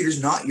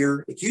prosecutor's not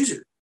your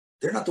accuser.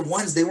 They're not the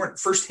ones, they weren't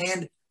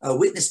firsthand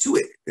witness to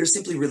it. They're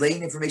simply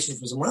relaying information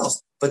from someone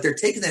else, but they're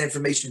taking that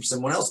information from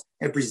someone else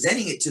and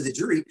presenting it to the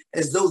jury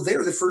as though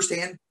they're the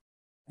firsthand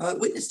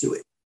witness to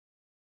it.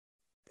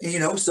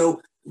 And,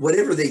 so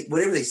whatever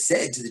they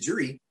said to the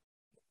jury,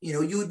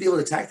 you would be able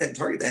to attack that and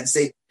target that and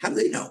say, how do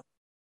they know?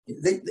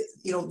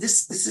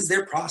 This is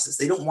their process.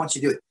 They don't want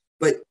you to do it.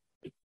 But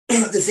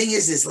the thing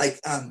is like,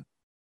 a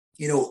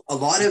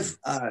lot of,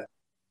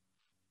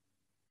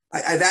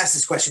 I've asked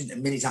this question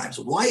many times.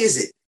 Why is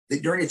it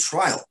that during a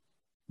trial,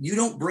 you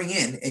don't bring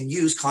in and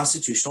use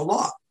constitutional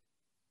law,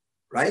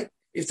 right?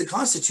 If the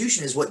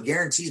Constitution is what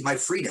guarantees my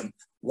freedom,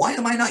 why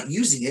am I not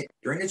using it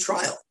during a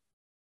trial,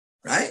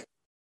 right?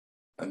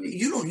 I mean,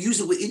 you don't use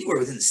it anywhere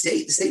within the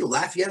state. The state will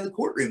laugh you out of the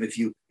courtroom if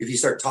you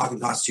start talking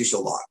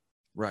constitutional law.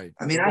 Right.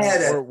 I mean,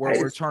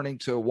 we're turning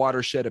to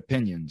watershed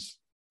opinions.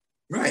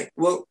 Right.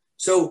 Well,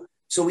 so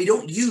we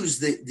don't use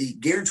the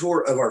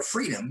guarantor of our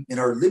freedom and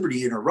our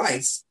liberty and our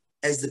rights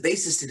as the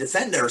basis to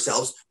defend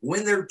ourselves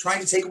when they're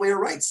trying to take away our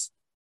rights.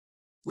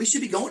 We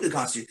should be going to the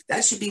Constitution.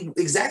 That should be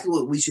exactly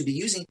what we should be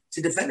using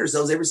to defend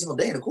ourselves every single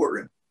day in a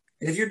courtroom.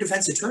 And if your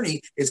defense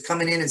attorney is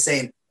coming in and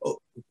saying, oh,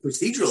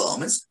 procedural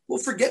elements, well,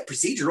 forget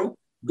procedural.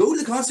 Go to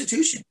the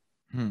Constitution.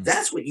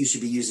 That's what you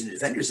should be using to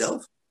defend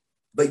yourself.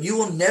 But you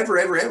will never,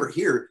 ever, ever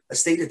hear a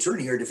state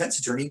attorney or a defense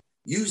attorney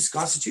use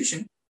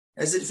Constitution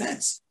as a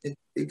defense.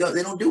 They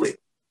don't do it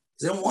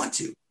because they don't want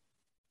to.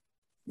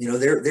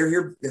 They're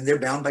here and they're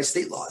bound by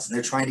state laws, and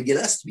they're trying to get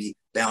us to be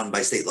bound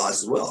by state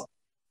laws as well.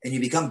 And you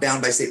become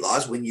bound by state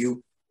laws when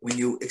you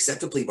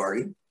accept a plea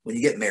bargain, when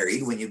you get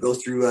married, when you go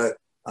through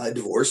a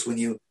divorce, when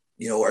you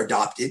are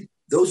adopted.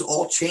 Those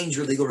all change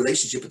your legal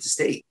relationship with the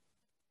state.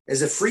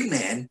 As a free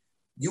man,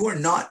 you are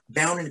not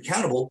bound and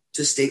accountable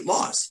to state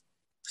laws.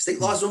 State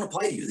laws don't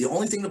apply to you. The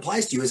only thing that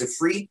applies to you as a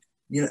free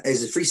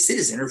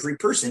citizen or free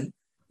person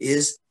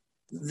is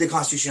the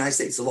Constitution of the United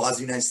States, the laws of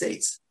the United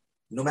States.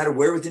 No matter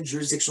where within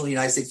jurisdictional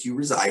United States you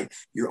reside,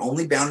 you're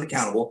only bound and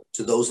accountable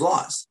to those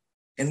laws.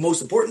 And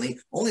most importantly,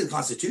 only the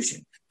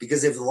Constitution.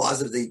 Because if the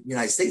laws of the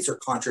United States are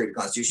contrary to the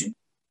Constitution,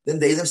 then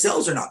they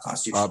themselves are not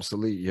constitutional.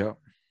 Obsolete, yeah.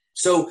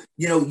 So,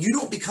 you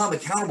don't become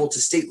accountable to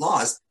state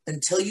laws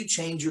until you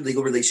change your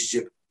legal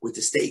relationship with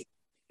the state.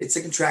 It's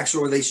a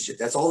contractual relationship.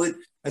 That's all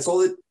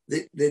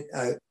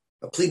that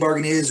a plea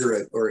bargain is,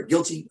 or a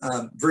guilty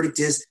verdict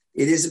is.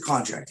 It is a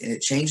contract, and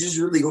it changes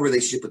your legal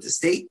relationship with the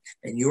state,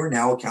 and you are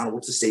now accountable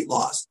to state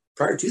laws.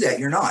 Prior to that,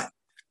 you're not.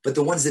 But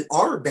the ones that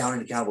are bound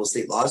and accountable to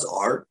state laws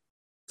are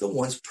the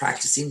ones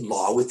practicing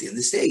law within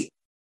the state.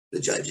 The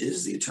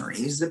judges, the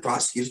attorneys, the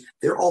prosecutors,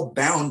 they're all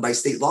bound by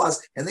state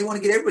laws, and they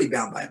want to get everybody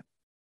bound by them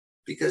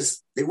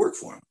because they work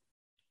for them.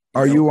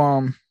 Are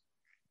you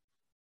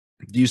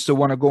do you still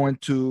want to go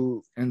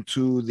into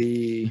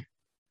the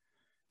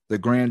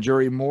grand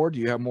jury more? Do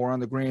you have more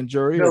on the grand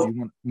jury, or do you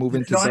want to move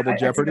into double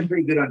jeopardy? I'm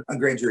pretty good on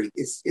grand jury.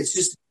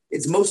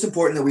 It's most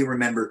important that we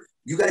remember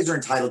you guys are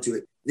entitled to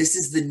it. This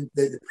is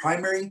the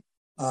primary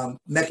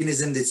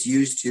mechanism that's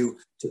used to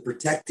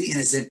protect the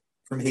innocent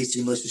from hasty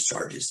and malicious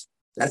charges.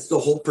 That's the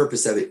whole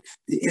purpose of it.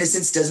 The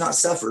innocence does not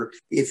suffer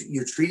if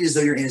you're treated as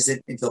though you're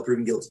innocent until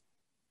proven guilty,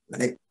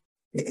 right?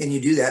 And you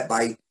do that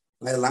by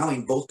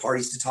allowing both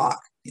parties to talk.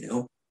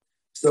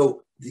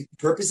 So the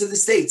purpose of the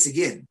states,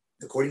 again,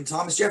 according to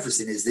Thomas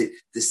Jefferson, is that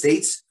the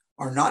states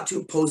are not to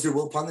impose their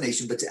will upon the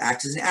nation, but to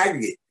act as an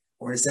aggregate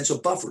or an essential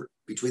buffer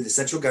between the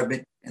central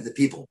government and the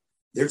people.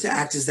 They're to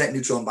act as that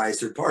neutral and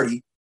biased third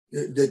party.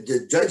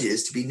 The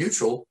judges to be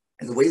neutral,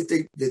 and the way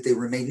that they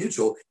remain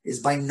neutral is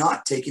by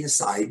not taking a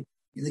side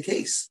in the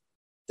case.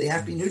 They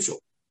have to be neutral,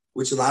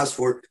 which allows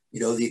for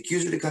the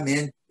accuser to come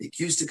in, the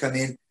accused to come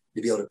in,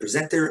 to be able to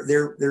present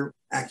their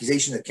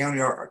accusation, a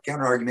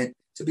counter argument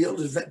to be able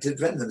to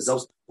defend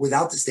themselves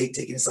without the state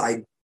taking a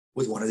side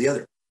with one or the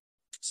other.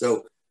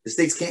 So the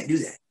states can't do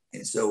that.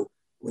 And so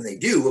when they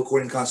do,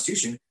 according to the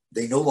Constitution,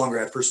 they no longer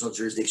have personal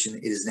jurisdiction.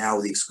 It is now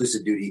the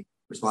exclusive duty,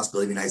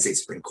 responsibility of the United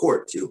States Supreme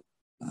Court to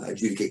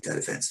adjudicate that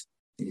offense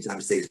anytime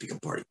a state has become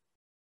party.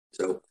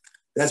 So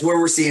that's where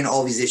we're seeing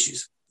all these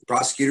issues. The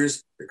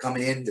prosecutors, they're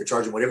coming in, they're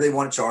charging whatever they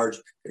want to charge.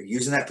 They're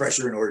using that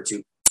pressure in order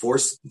to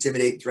force,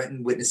 intimidate,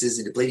 threaten witnesses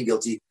into pleading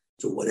guilty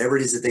to whatever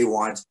it is that they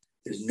want.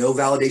 There's no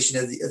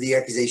validation of the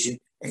accusation,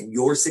 and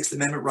your Sixth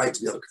Amendment right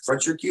to be able to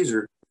confront your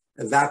accuser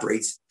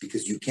evaporates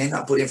because you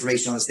cannot put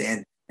information on the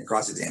stand and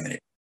cross-examine it.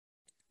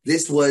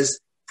 This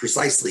was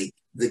precisely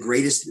the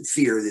greatest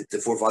fear that the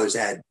forefathers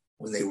had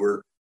when they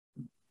were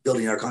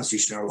building our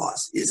Constitution and our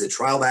laws, is a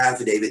trial by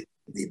affidavit,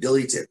 the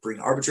ability to bring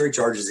arbitrary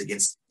charges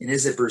against an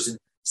innocent person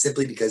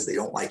simply because they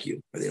don't like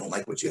you or they don't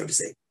like what you have to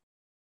say.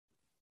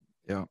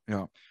 Yeah.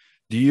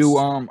 Do you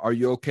are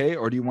you okay,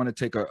 or do you want to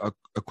take a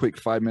quick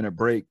 5-minute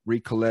break,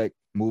 recollect,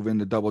 move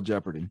into double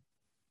jeopardy?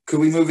 Could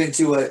we move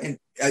into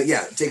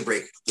take a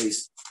break,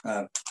 please?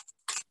 Let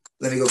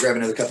me go grab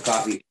another cup of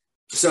coffee.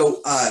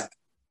 So,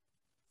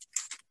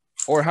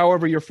 or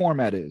however your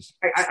format is.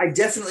 I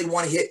definitely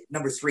want to hit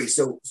number 3.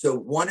 So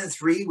 1 and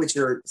 3, which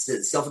are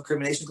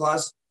self-incrimination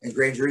clause and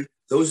grand jury,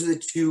 those are the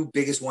two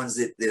biggest ones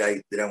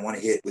that I want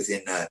to hit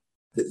within.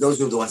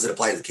 Those are the ones that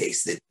apply to the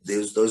case. That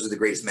those are the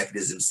greatest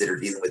mechanisms that are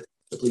dealing with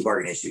the plea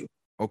bargain issue.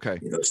 Okay.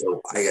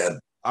 So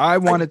I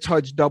want to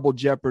touch double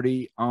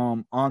jeopardy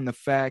on the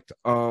fact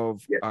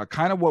of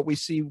kind of what we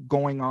see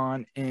going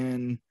on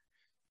in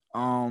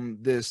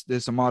this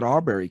Ahmaud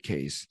Arbery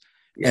case,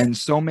 and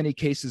so many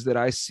cases that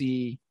I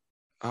see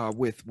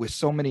with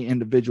so many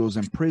individuals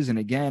in prison,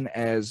 again,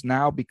 as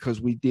now, because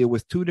we deal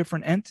with two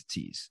different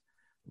entities,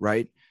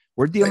 right?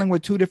 We're dealing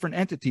with two different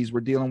entities.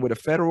 We're dealing with a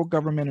federal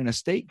government and a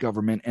state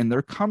government, and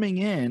they're coming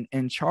in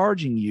and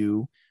charging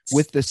you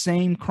with the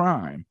same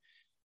crime,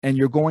 and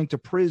you're going to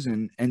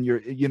prison, and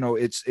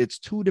it's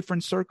two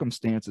different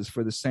circumstances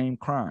for the same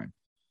crime.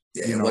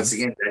 Yeah, and once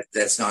again,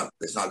 that's not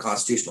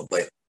constitutional.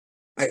 But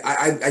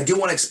I do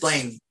want to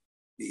explain,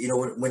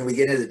 when we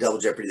get into the double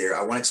jeopardy there,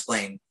 I want to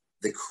explain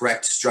the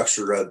correct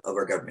structure of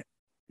our government.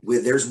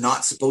 There's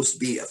not supposed to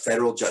be a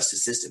federal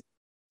justice system.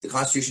 The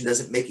Constitution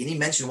doesn't make any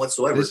mention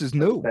whatsoever. This is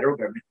new. Of the federal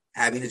government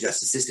having a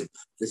justice system.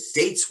 The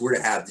states were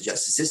to have the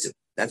justice system.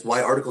 That's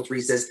why Article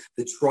 3 says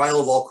the trial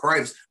of all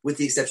crimes, with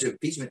the exception of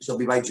impeachment, shall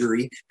be by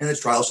jury, and the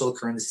trial shall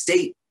occur in the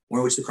state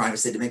in which the crime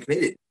is said to have been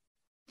committed.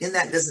 And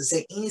that doesn't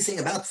say anything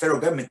about the federal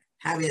government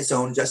having its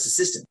own justice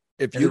system.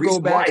 If you go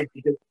back,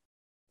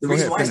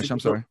 I'm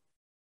sorry.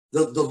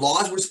 The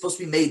laws were supposed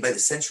to be made by the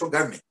central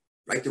government,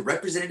 right? The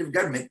representative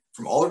government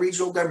from all the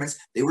regional governments,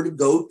 they were to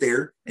go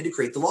there and to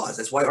create the laws.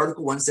 That's why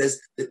Article 1 says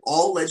that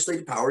all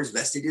legislative power is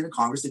vested in the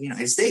Congress of the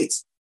United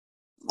States.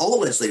 All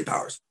legislative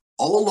powers,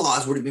 all the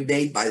laws were to be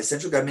made by the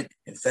central government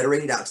and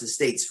federated out to the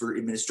states for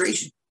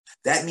administration.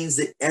 That means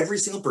that every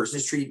single person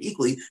is treated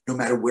equally, no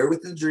matter where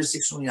within the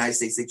jurisdiction of the United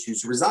States they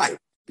choose to reside,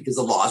 because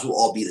the laws will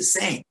all be the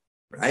same,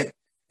 right?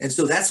 And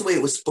so that's the way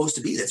it was supposed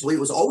to be. That's the way it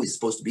was always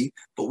supposed to be.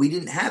 But we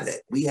didn't have that.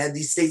 We had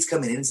these states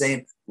coming in and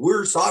saying,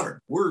 we're sovereign.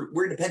 We're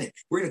independent.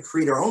 We're going to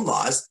create our own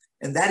laws.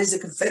 And that is a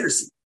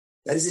confederacy.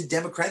 That is a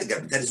democratic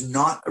government. That is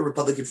not a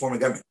Republican form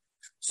of government.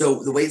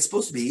 So the way it's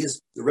supposed to be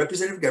is the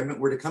representative government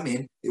were to come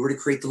in. They were to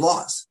create the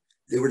laws.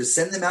 They were to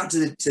send them out to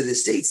the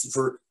states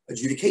for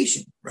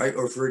adjudication, right?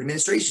 Or for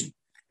administration.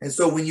 And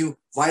so when you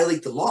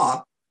violate the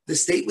law, the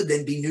state would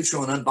then be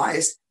neutral and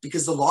unbiased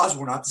because the laws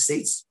were not the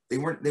states. They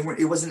weren't,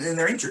 it wasn't in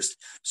their interest.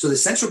 So the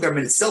central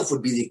government itself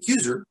would be the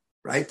accuser,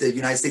 right? The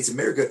United States of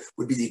America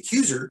would be the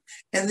accuser,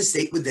 and the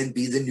state would then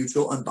be the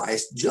neutral,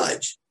 unbiased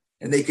judge.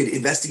 And they could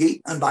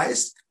investigate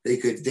unbiased. They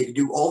could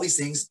do all these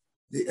things,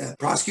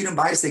 prosecute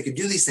unbiased. They could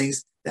do these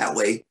things that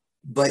way,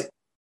 but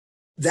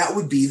that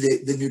would be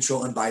the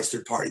neutral, unbiased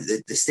third party.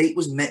 The state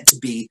was meant to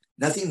be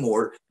nothing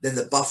more than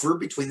the buffer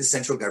between the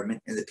central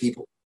government and the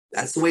people.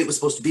 That's the way it was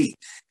supposed to be.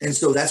 And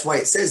so that's why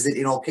it says that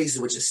in all cases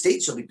in which a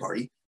state shall be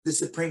party, the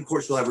Supreme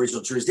Court shall have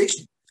original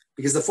jurisdiction.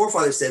 Because the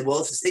forefathers said,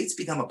 well, if the states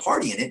become a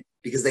party in it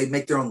because they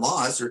make their own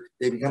laws, or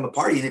they become a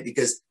party in it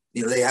because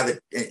they have an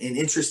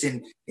interest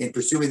in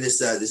pursuing this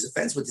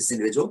offense with this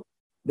individual,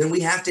 then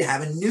we have to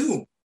have a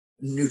new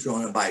neutral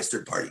and unbiased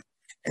third party.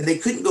 And they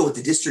couldn't go with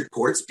the district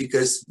courts,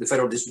 because the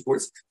federal district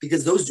courts,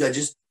 because those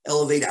judges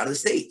elevate out of the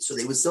state. So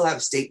they would still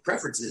have state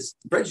preferences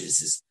and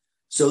prejudices.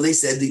 So they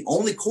said the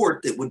only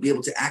court that would be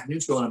able to act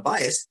neutral and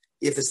unbiased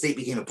if a state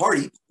became a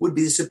party would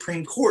be the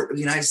Supreme Court of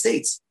the United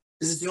States.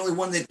 This is the only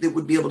one that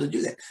would be able to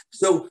do that.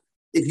 So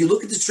if you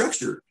look at the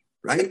structure,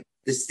 right,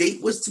 the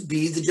state was to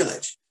be the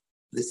judge.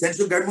 The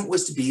central government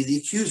was to be the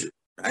accuser,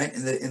 right,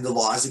 and the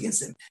laws against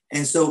them.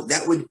 And so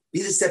that would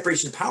be the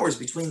separation of powers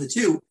between the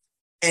two.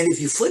 And if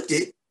you flipped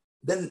it,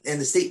 then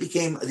and the state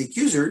became the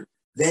accuser,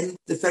 then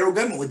the federal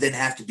government would then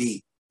have to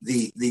be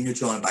the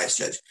neutral and unbiased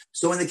judge.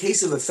 So in the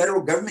case of a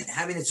federal government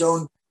having its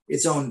own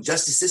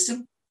justice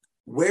system,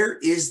 where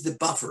is the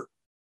buffer?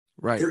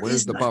 Right.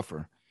 Where's the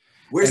buffer?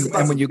 Where's the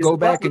And buffer? when you Because go the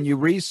back buffer, and you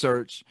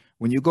research,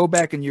 when you go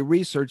back and you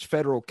research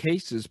federal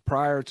cases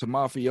prior to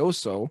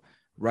mafioso,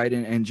 right,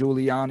 and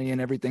Giuliani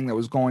and everything that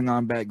was going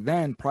on back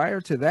then,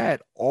 prior to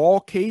that,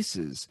 all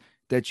cases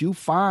that you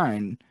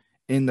find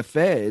in the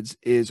feds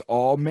is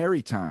all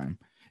maritime.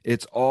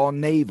 It's all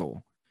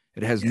naval.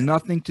 It has yeah,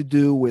 nothing to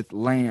do with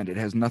land. It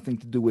has nothing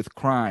to do with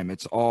crime.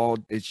 It's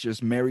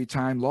just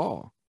maritime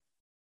law.